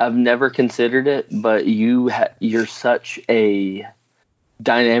 I've never considered it, but you're such a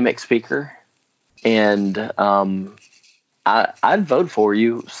dynamic speaker, and I'd vote for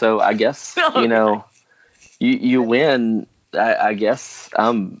you. So I guess, you win. I guess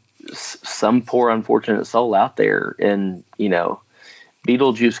some poor unfortunate soul out there in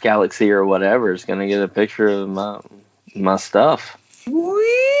Beetlejuice Galaxy or whatever is going to get a picture of my stuff.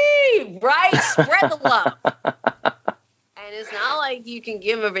 Whee! Right? Spread the love. And it's not like you can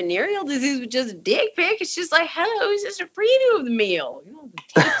give him a venereal disease with just a dick pic. It's just like, hello, it's just a preview of the meal. You don't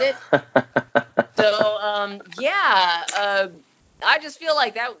taste it. So I just feel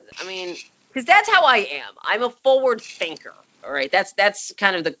like that. I mean, because that's how I am. I'm a forward thinker. All right, that's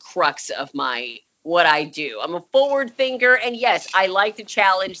kind of the crux of what I do. I'm a forward thinker, and yes, I like to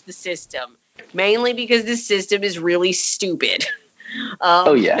challenge the system, mainly because the system is really stupid.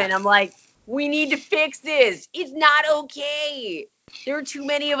 Oh yeah. And I'm like, We need to fix this. It's not okay. There are too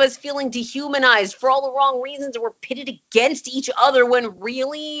many of us feeling dehumanized for all the wrong reasons, and we're pitted against each other when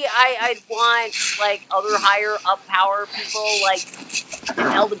really I'd want, like, other higher up power people, like,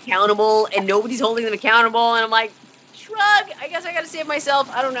 held accountable, and nobody's holding them accountable, and I'm like, shrug, I guess I gotta save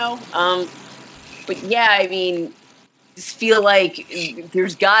myself. I don't know. But yeah, I mean, just feel like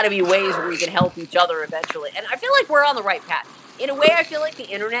there's gotta be ways where we can help each other eventually. And I feel like we're on the right path. In a way, I feel like the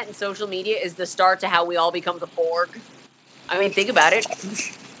internet and social media is the start to how we all become the Borg. I mean, think about it.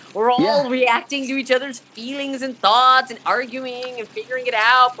 We're all reacting to each other's feelings and thoughts and arguing and figuring it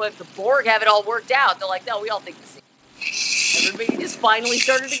out, but the Borg have it all worked out. They're like, no, we all think the same. Everybody just finally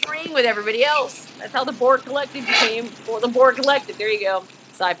started agreeing with everybody else. That's how the Borg Collective became the Borg Collective. There you go.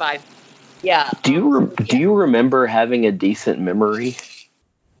 Sci-fi. Yeah. Do you remember having a decent memory?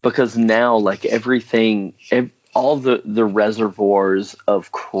 Because now, like, everything, all the reservoirs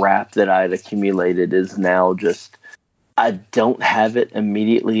of crap that I had accumulated is now just, I don't have it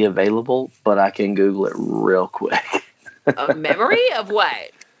immediately available, but I can Google it real quick. A memory of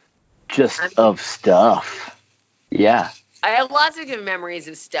what? Of stuff. Yeah. I have lots of good memories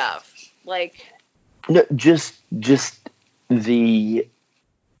of stuff. Like, no, just the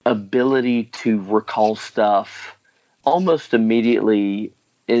ability to recall stuff almost immediately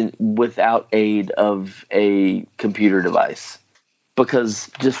without aid of a computer device. Because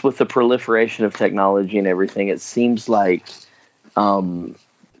just with the proliferation of technology and everything, it seems like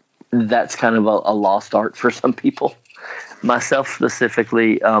that's kind of a lost art for some people. Myself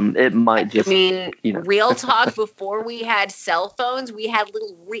specifically, it might just... I mean, real talk, before we had cell phones, we had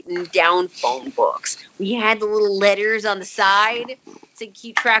little written down phone books. We had the little letters on the side to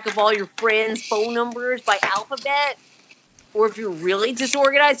keep track of all your friends' phone numbers by alphabet. Or if you're really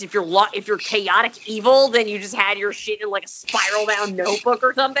disorganized, if you're chaotic evil, then you just had your shit in like a spiral bound notebook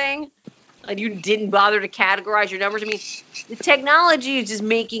or something. And you didn't bother to categorize your numbers. I mean, the technology is just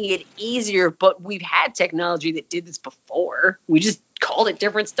making it easier, but we've had technology that did this before. We just called it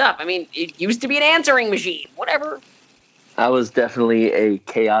different stuff. I mean, it used to be an answering machine, whatever. I was definitely a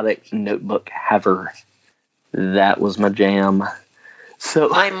chaotic notebook haver. That was my jam. So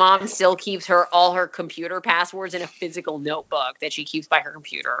my mom still keeps all her computer passwords in a physical notebook that she keeps by her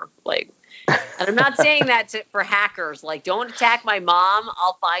computer. Like, and I'm not saying that for hackers. Like, don't attack my mom.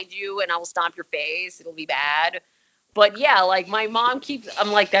 I'll find you and I will stomp your face. It'll be bad. But yeah, like, my mom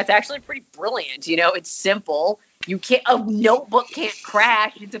I'm like, that's actually pretty brilliant. It's simple. A notebook can't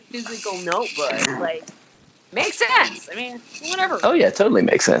crash. It's a physical notebook. Like, makes sense. I mean, whatever. Oh yeah, it totally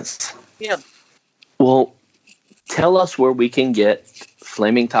makes sense. Yeah. Well, tell us where we can get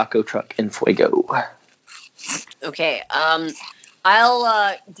Flaming Taco Truck and Fuego. Okay.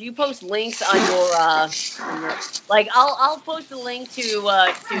 I'll do you post links on your like I'll post a link to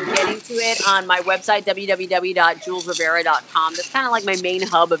getting to it on my website www.julesrivera.com. That's kind of like my main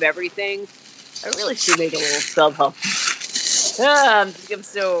hub of everything. I really should make a little sub hub. I'm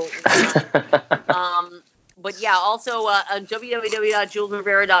so but yeah, also on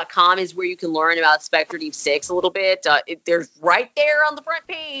www.julesrivera.com is where you can learn about Spectre Deep 6 a little bit. There's right there on the front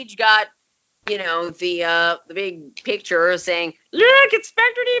page, got the big picture saying, "Look, it's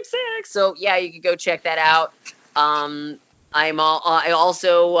Spectre Deep 6." So yeah, you can go check that out. I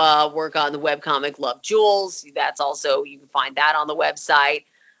also work on the webcomic Love Jules. That's also, you can find that on the website.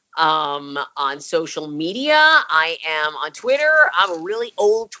 On social media, I am on Twitter. I'm a really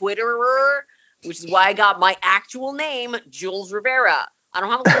old Twitterer, which is why I got my actual name, Jules Rivera. I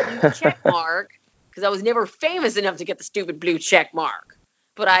don't have a little blue check mark because I was never famous enough to get the stupid blue check mark.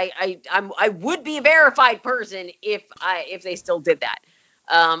 But I would be a verified person if they still did that.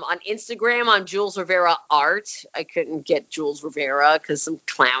 On Instagram, I'm Jules Rivera Art. I couldn't get Jules Rivera because some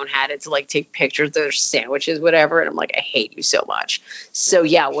clown had it to like take pictures of their sandwiches, whatever. And I'm like, I hate you so much. So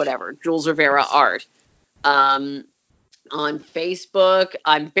yeah, whatever. Jules Rivera Art. On Facebook,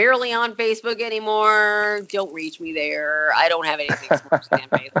 I'm barely on Facebook anymore. Don't reach me there. I don't have anything smart on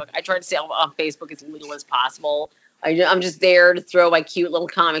Facebook. I try to stay on Facebook as little as possible. I'm just there to throw my cute little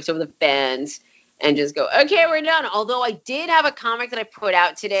comics over the fence and just go, okay, we're done. Although I did have a comic that I put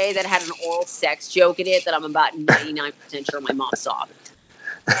out today that had an oral sex joke in it that I'm about 99% sure my mom saw.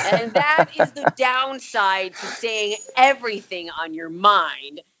 And that is the downside to saying everything on your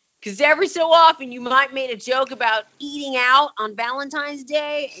mind. Because every so often you might make a joke about eating out on Valentine's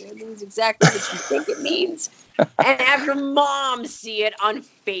Day, and it means exactly what you think it means. And have your mom see it on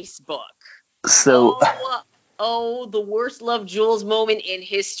Facebook. So... Oh, the worst Love Jules moment in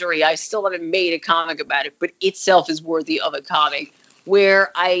history. I still haven't made a comic about it, but itself is worthy of a comic.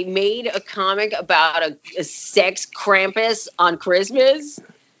 Where I made a comic about a sex Krampus on Christmas.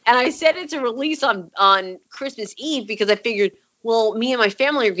 And I set it to release on Christmas Eve because I figured, well, me and my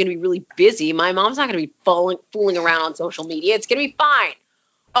family are going to be really busy. My mom's not going to be fooling around on social media. It's going to be fine.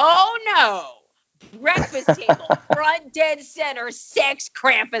 Oh, no. Breakfast table, front dead center, sex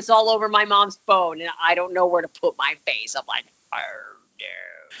Krampus all over my mom's phone. And I don't know where to put my face. I'm like, oh,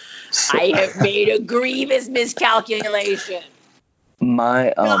 no. I have made a grievous miscalculation.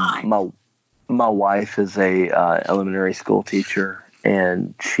 My wife is a elementary school teacher,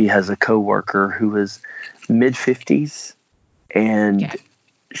 and she has a coworker who is mid-50s, and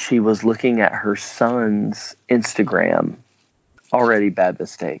she was looking at her son's Instagram. Already bad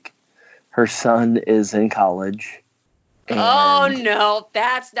mistake. Her son is in college. Oh no,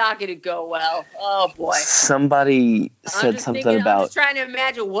 that's not going to go well. Oh boy. Somebody said something about. I'm just trying to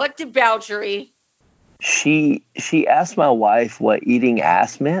imagine what debauchery. She asked my wife what eating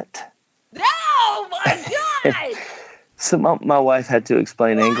ass meant. Oh my god! So my wife had to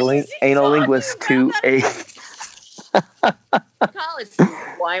explain anal linguist to a college.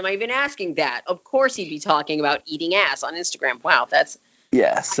 Why am I even asking that? Of course he'd be talking about eating ass on Instagram. Wow, that's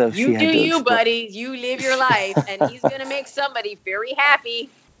so you she had do to you, buddy. You live your life, and he's gonna make somebody very happy.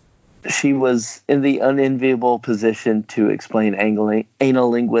 She was in the unenviable position to explain anal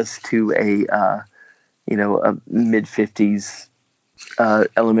linguist to a mid-50s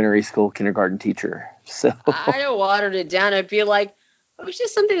elementary school kindergarten teacher. So I'd have watered it down. I'd be like, it was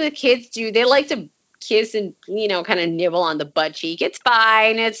just something the kids do. They like to kiss and kind of nibble on the butt cheek. It's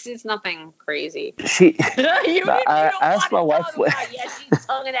fine. It's nothing crazy. I asked my wife what. Yeah, she's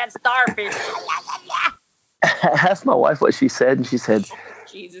tonguing that starfish. I asked my wife what she said, and she said,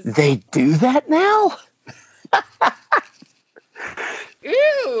 Jesus. "They do that now."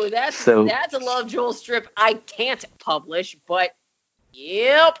 Ooh, that's a Love Jules strip I can't publish, but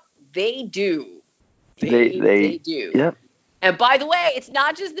yep, they do. They do. Yep. And by the way, it's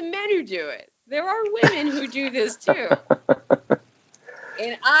not just the men who do it. There are women who do this too.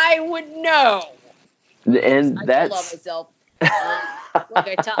 And I would know. And I that's. love myself. Look,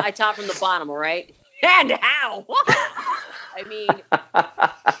 I top from the bottom, all right? And how? I mean,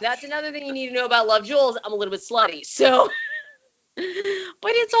 that's another thing you need to know about Love Jules. I'm a little bit slutty, so.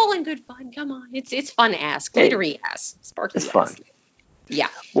 But it's all in good fun. Come on, it's fun ass, glittery ass, sparkly. It's ass. fun. Yeah.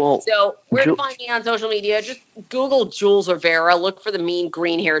 Well, so where to find me on social media? Just Google Jules Rivera. Look for the mean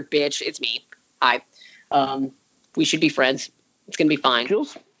green-haired bitch. It's me. Hi. We should be friends. It's gonna be fine.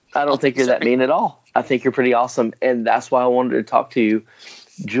 Jules, I don't think you're that mean at all. I think you're pretty awesome, and that's why I wanted to talk to you.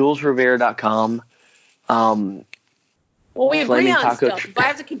 JulesRivera.com. Well, we agree on stuff. If I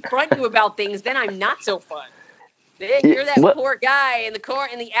have to confront you about things, then I'm not so fun. You're that poor guy in the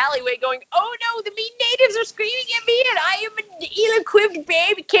alleyway going, "Oh no, the mean natives are screaming at me, and I am an ill-equipped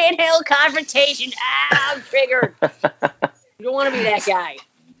babe. Can't handle confrontation. I'm triggered." You don't want to be that guy.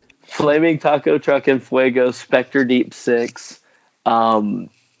 Flaming Taco Truck and Fuego, Spectre Deep 6. Love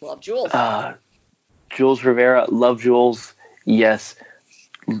Jules. Jules Rivera, love Jules. Yes,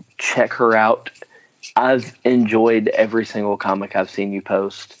 check her out. I've enjoyed every single comic I've seen you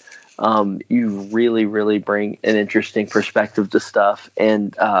post. You really, really bring an interesting perspective to stuff.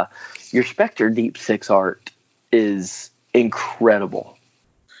 And your Spectre Deep 6 art is incredible.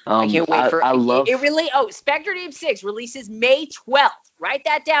 I can't wait for it. Spectre Deep 6 releases May 12th. Write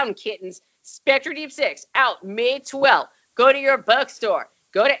that down, kittens. Spectre Deep 6 out May 12th. Go to your bookstore.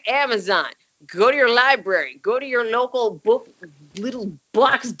 Go to Amazon. Go to your library. Go to your local book, little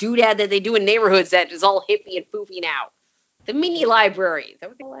box doodad that they do in neighborhoods that is all hippie and poofy now. The mini library. Is that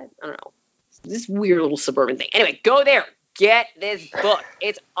what they call it? I don't know. This weird little suburban thing. Anyway, go there. Get this book.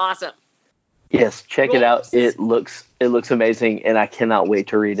 It's awesome. Yes, check it out. It looks amazing, and I cannot wait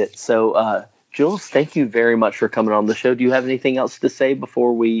to read it. So, Jules, thank you very much for coming on the show. Do you have anything else to say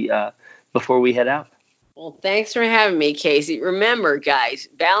before we head out? Well, thanks for having me, Casey. Remember, guys,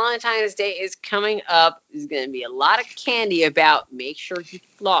 Valentine's Day is coming up. There's going to be a lot of candy about. Make sure you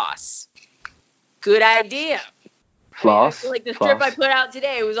floss. Good idea. Floss. I feel like the strip I put out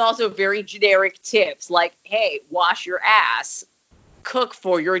today was also very generic tips, like, hey, wash your ass, cook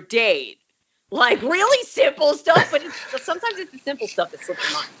for your date. Like, really simple stuff, but sometimes it's the simple stuff that slips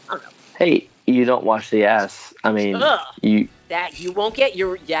your mind. I don't know. Hey, you don't wash the ass. I mean, you won't get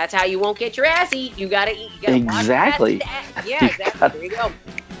your. That's how you won't get your ass eat. You gotta eat. You gotta exactly. Wash your ass. Yeah, exactly. There you go.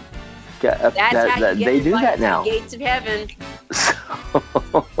 That's how you get they do that now. The gates of heaven.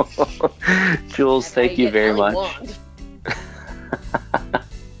 Jules, thank you very much.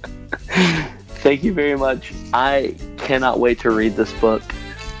 Thank you very much. I cannot wait to read this book.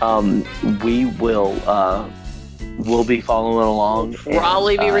 We'll be following along. We'll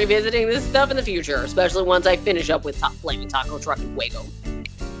probably be revisiting this stuff in the future, especially once I finish up with Flaming Taco Truck and Fuego.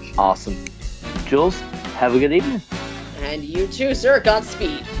 Awesome. Jules, have a good evening. And you too, sir.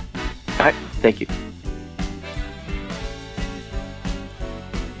 Godspeed. All right. Thank you.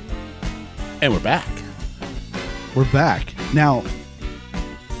 And we're back. We're back. Now,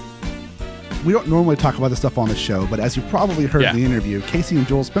 we don't normally talk about this stuff on the show, but as you probably heard in the interview, Casey and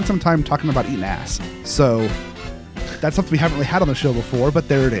Jules spent some time talking about eating ass. So that's something we haven't really had on the show before, but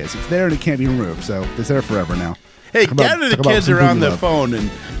there it is. It's there and it can't be removed, so it's there forever now. Hey, gather the kids around the phone and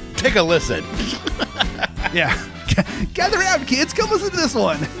take a listen. Yeah. Gather around, kids. Come listen to this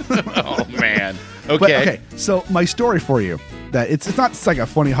one. Oh, man. Okay. But, okay, so my story for you, that it's not like a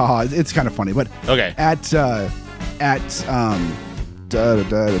funny haha, it's kind of funny, but okay. What am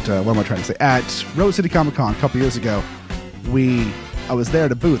I trying to say? At Rose City Comic Con a couple years ago, I was there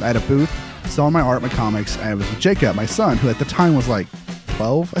at a booth. I had a booth selling my art, my comics, and I was with Jacob, my son, who at the time was like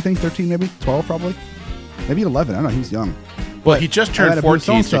 12, I think, 13 maybe, 12 probably, maybe 11. I don't know. He was young. Well, he just turned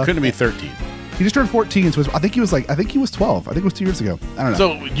 14, so he couldn't be 13. He just turned 14, so I think he was 12. I think it was 2 years ago. I don't know.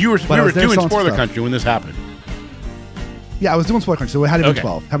 So we were doing Spoiler Country when this happened. Yeah, I was doing Spoiler Country, so it had to be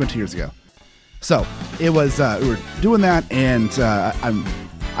 12. Happened 2 years ago. So it was we were doing that, and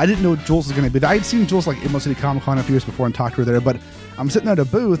I didn't know Jules was going to be there. I had seen Jules like in Mo City Comic Con a few years before and talked to her there, but I'm sitting at a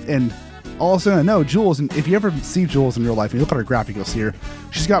booth, and all of a sudden I know Jules, and if you ever see Jules in real life and you look at her graphic, you'll see her.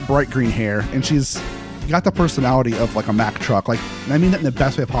 She's got bright green hair, and she's got the personality of like a Mack truck. Like, and I mean that in the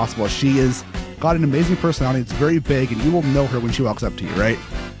best way possible. She is got an amazing personality. It's very big, and you will know her when she walks up to you, right?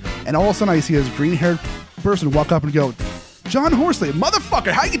 And all of a sudden I see this green-haired person walk up and go, "John Horsley,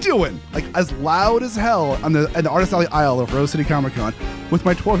 motherfucker, how you doing?" Like as loud as hell on the Artist Alley aisle of Rose City Comic Con with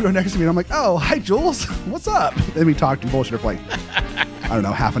my 12-year-old next to me. And I'm like, "Oh, hi Jules, what's up?" And we talked and bullshit for like, I don't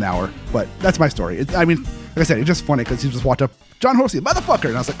know, half an hour. But that's my story. Like I said, it's just funny because he just walked up, "John Horsley, motherfucker,"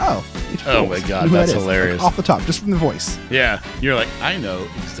 and I was like, "Oh, it's Jules." Oh my God, that's hilarious. Like, off the top, just from the voice. Yeah, you're like, I know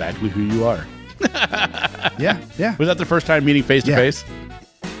exactly who you are. Yeah. Was that the first time meeting face to face?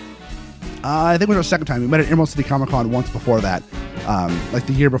 I think it was our second time. We met at Emerald City Comic Con once before that. Like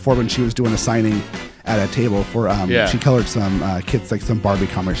the year before when she was doing a signing at a table for, she colored some kids, like some Barbie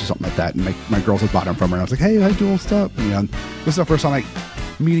comics or something like that. And my girls had bought them from her. And I was like, "Hey, hi Jules, what's up?" And, this is the first time like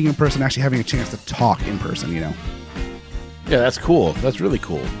meeting in person, actually having a chance to talk in person, Yeah, that's cool. That's really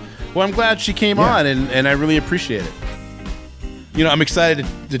cool. Well, I'm glad she came on, and I really appreciate it. I'm excited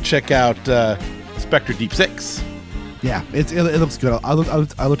to check out Spectre Deep 6. Yeah, it looks good. I looked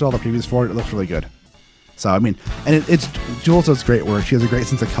at all the previews for it. It looks really good. So, and it's Jules does great work. She has a great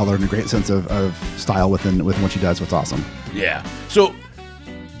sense of color and a great sense of style within what she does. What's awesome. Yeah. So,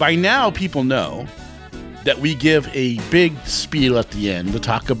 by now, people know that we give a big spiel at the end to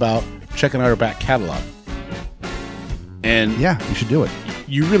talk about checking out our back catalog. And yeah, you should do it.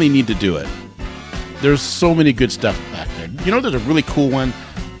 You really need to do it. There's so many good stuff back there. There's a really cool one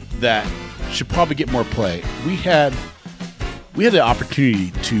that should probably get more play. We had the opportunity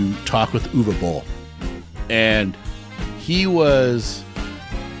to talk with Uwe Boll, and he was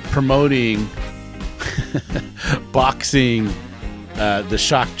promoting boxing, the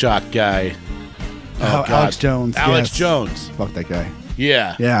shock jock guy. Oh, Alex Jones. Alex Jones. Fuck that guy.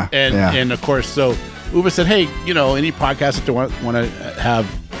 Yeah. And of course, so Uwe said, "Hey, any podcast that want to have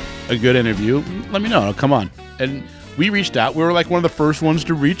a good interview, let me know. I'll come on." And we reached out. We were like one of the first ones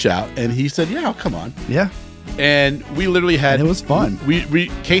to reach out, and he said, "Yeah, I'll come on." Yeah. And we literally had. And it was fun. We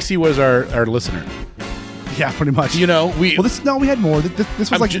Casey was our listener. Yeah, pretty much. We had more.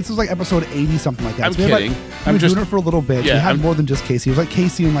 This was like episode 80 something like that. I'm kidding. We were doing it for a little bit. Yeah, we had more than just Casey. It was like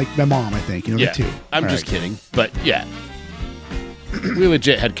Casey and like my mom, I think. The two. I'm just kidding, but yeah, we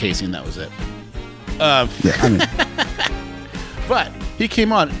legit had Casey, and that was it. But he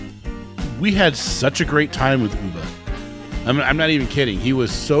came on. We had such a great time with Uwe. I'm not even kidding. He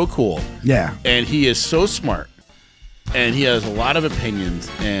was so cool. Yeah. And he is so smart. And he has a lot of opinions.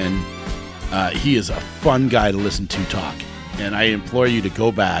 And he is a fun guy to listen to talk. And I implore you to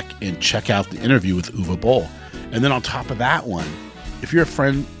go back and check out the interview with Uwe Boll. And then on top of that one, if you're a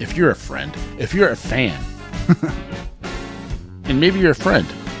fan, and maybe you're a friend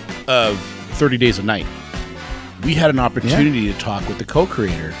of 30 Days of Night, we had an opportunity to talk with the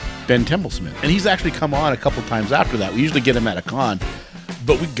co-creator, Ben Templesmith. And he's actually come on a couple times after that. We usually get him at a con,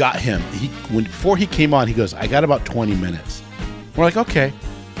 but we got him. Before he came on, he goes, "I got about 20 minutes. We're like, "Okay."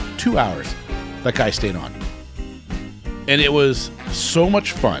 2 hours. That guy stayed on. And it was so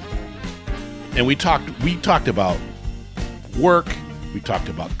much fun. And we talked about work. We talked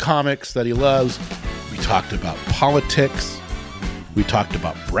about comics that he loves. We talked about politics. We talked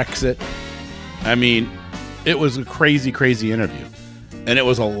about Brexit. It was a crazy, crazy interview. And it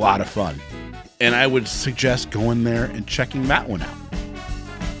was a lot of fun. And I would suggest going there and checking that one out.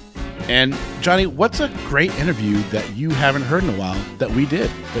 And Johnny, what's a great interview that you haven't heard in a while that we did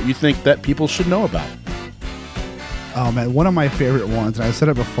that you think that people should know about? Oh man, one of my favorite ones, and I've said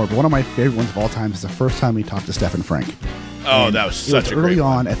it before, but one of my favorite ones of all time is the first time we talked to Stephen Frank. Oh, And that was such a early great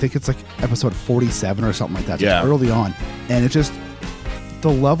on. one. I think it's like episode 47 or something like that. So Yeah. it's early on, and it just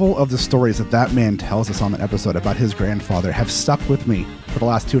the level of the stories that man tells us on that episode about his grandfather have stuck with me for the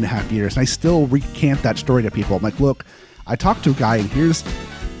last 2.5 years, and I still recant that story to people. I'm like, look, I talked to a guy, and here's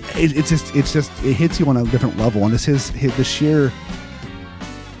it hits you on a different level, and it's the sheer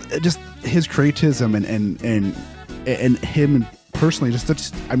just his creatism and him personally.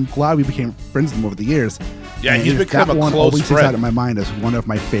 Just I'm glad we became friends with him over the years. Yeah, And he's become that a one close always sticks out friend. in my mind as one of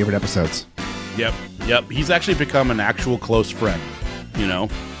my favorite episodes. Yep. He's actually become an actual close friend. You know,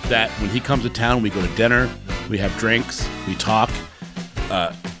 that when he comes to town, we go to dinner, we have drinks, we talk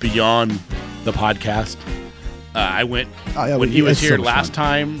beyond the podcast. I went when he was here last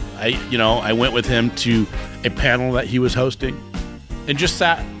time. I went with him to a panel that he was hosting, and just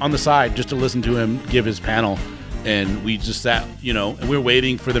sat on the side just to listen to him give his panel. And we just sat, and we were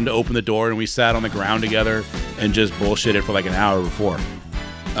waiting for them to open the door, and we sat on the ground together and just bullshitted for like an hour before.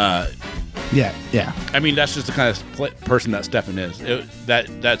 Yeah. I mean, that's just the kind of person that Stefan is.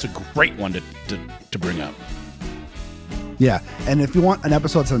 That's a great one to bring up. Yeah, and if you want an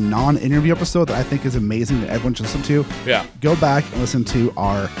episode that's a non-interview episode that I think is amazing that everyone should listen to, go back and listen to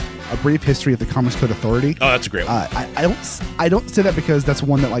A Brief History of the Comics Code Authority. Oh, that's a great one. I don't say that because that's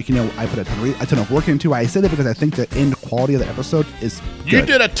one that I put a ton of work into. I say that because I think the end quality of the episode is good. You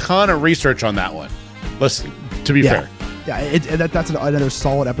did a ton of research on that one. To be fair. Yeah, that's another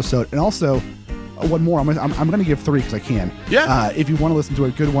solid episode. And also, one more. I'm going to give 3 because I can. Yeah. If you want to listen to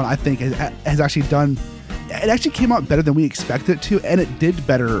a good one, I think it has actually done. It actually came out better than we expected it to, and it did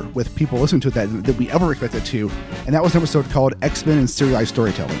better with people listening to it than we ever expected it to. And that was an episode called X-Men and Serialized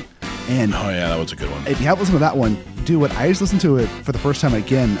Storytelling. And oh yeah, that was a good one. If you haven't listened to that one, do it. I just listened to it for the first time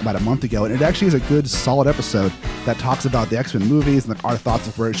again about a month ago, and it actually is a good, solid episode that talks about the X-Men movies and our thoughts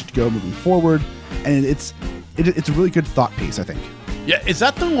of where it should go moving forward. And it's a really good thought piece, I think. Yeah, is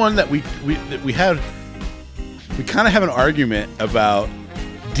that the one that we kind of have an argument about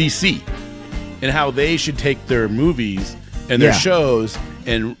DC and how they should take their movies and their shows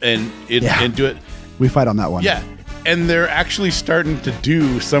and do it. We fight on that one. Yeah. And they're actually starting to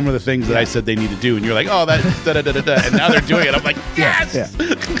do some of the things that I said they need to do. And you're like, oh, that da-da-da-da-da. And now they're doing it. I'm like, yes! Yeah.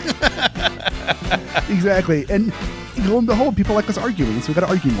 Exactly. And lo and behold, people like us arguing, so we got to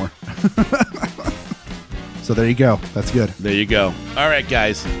argue more. So there you go. That's good. There you go. All right,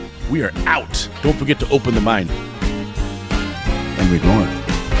 guys. We are out. Don't forget to open the mind. And read more.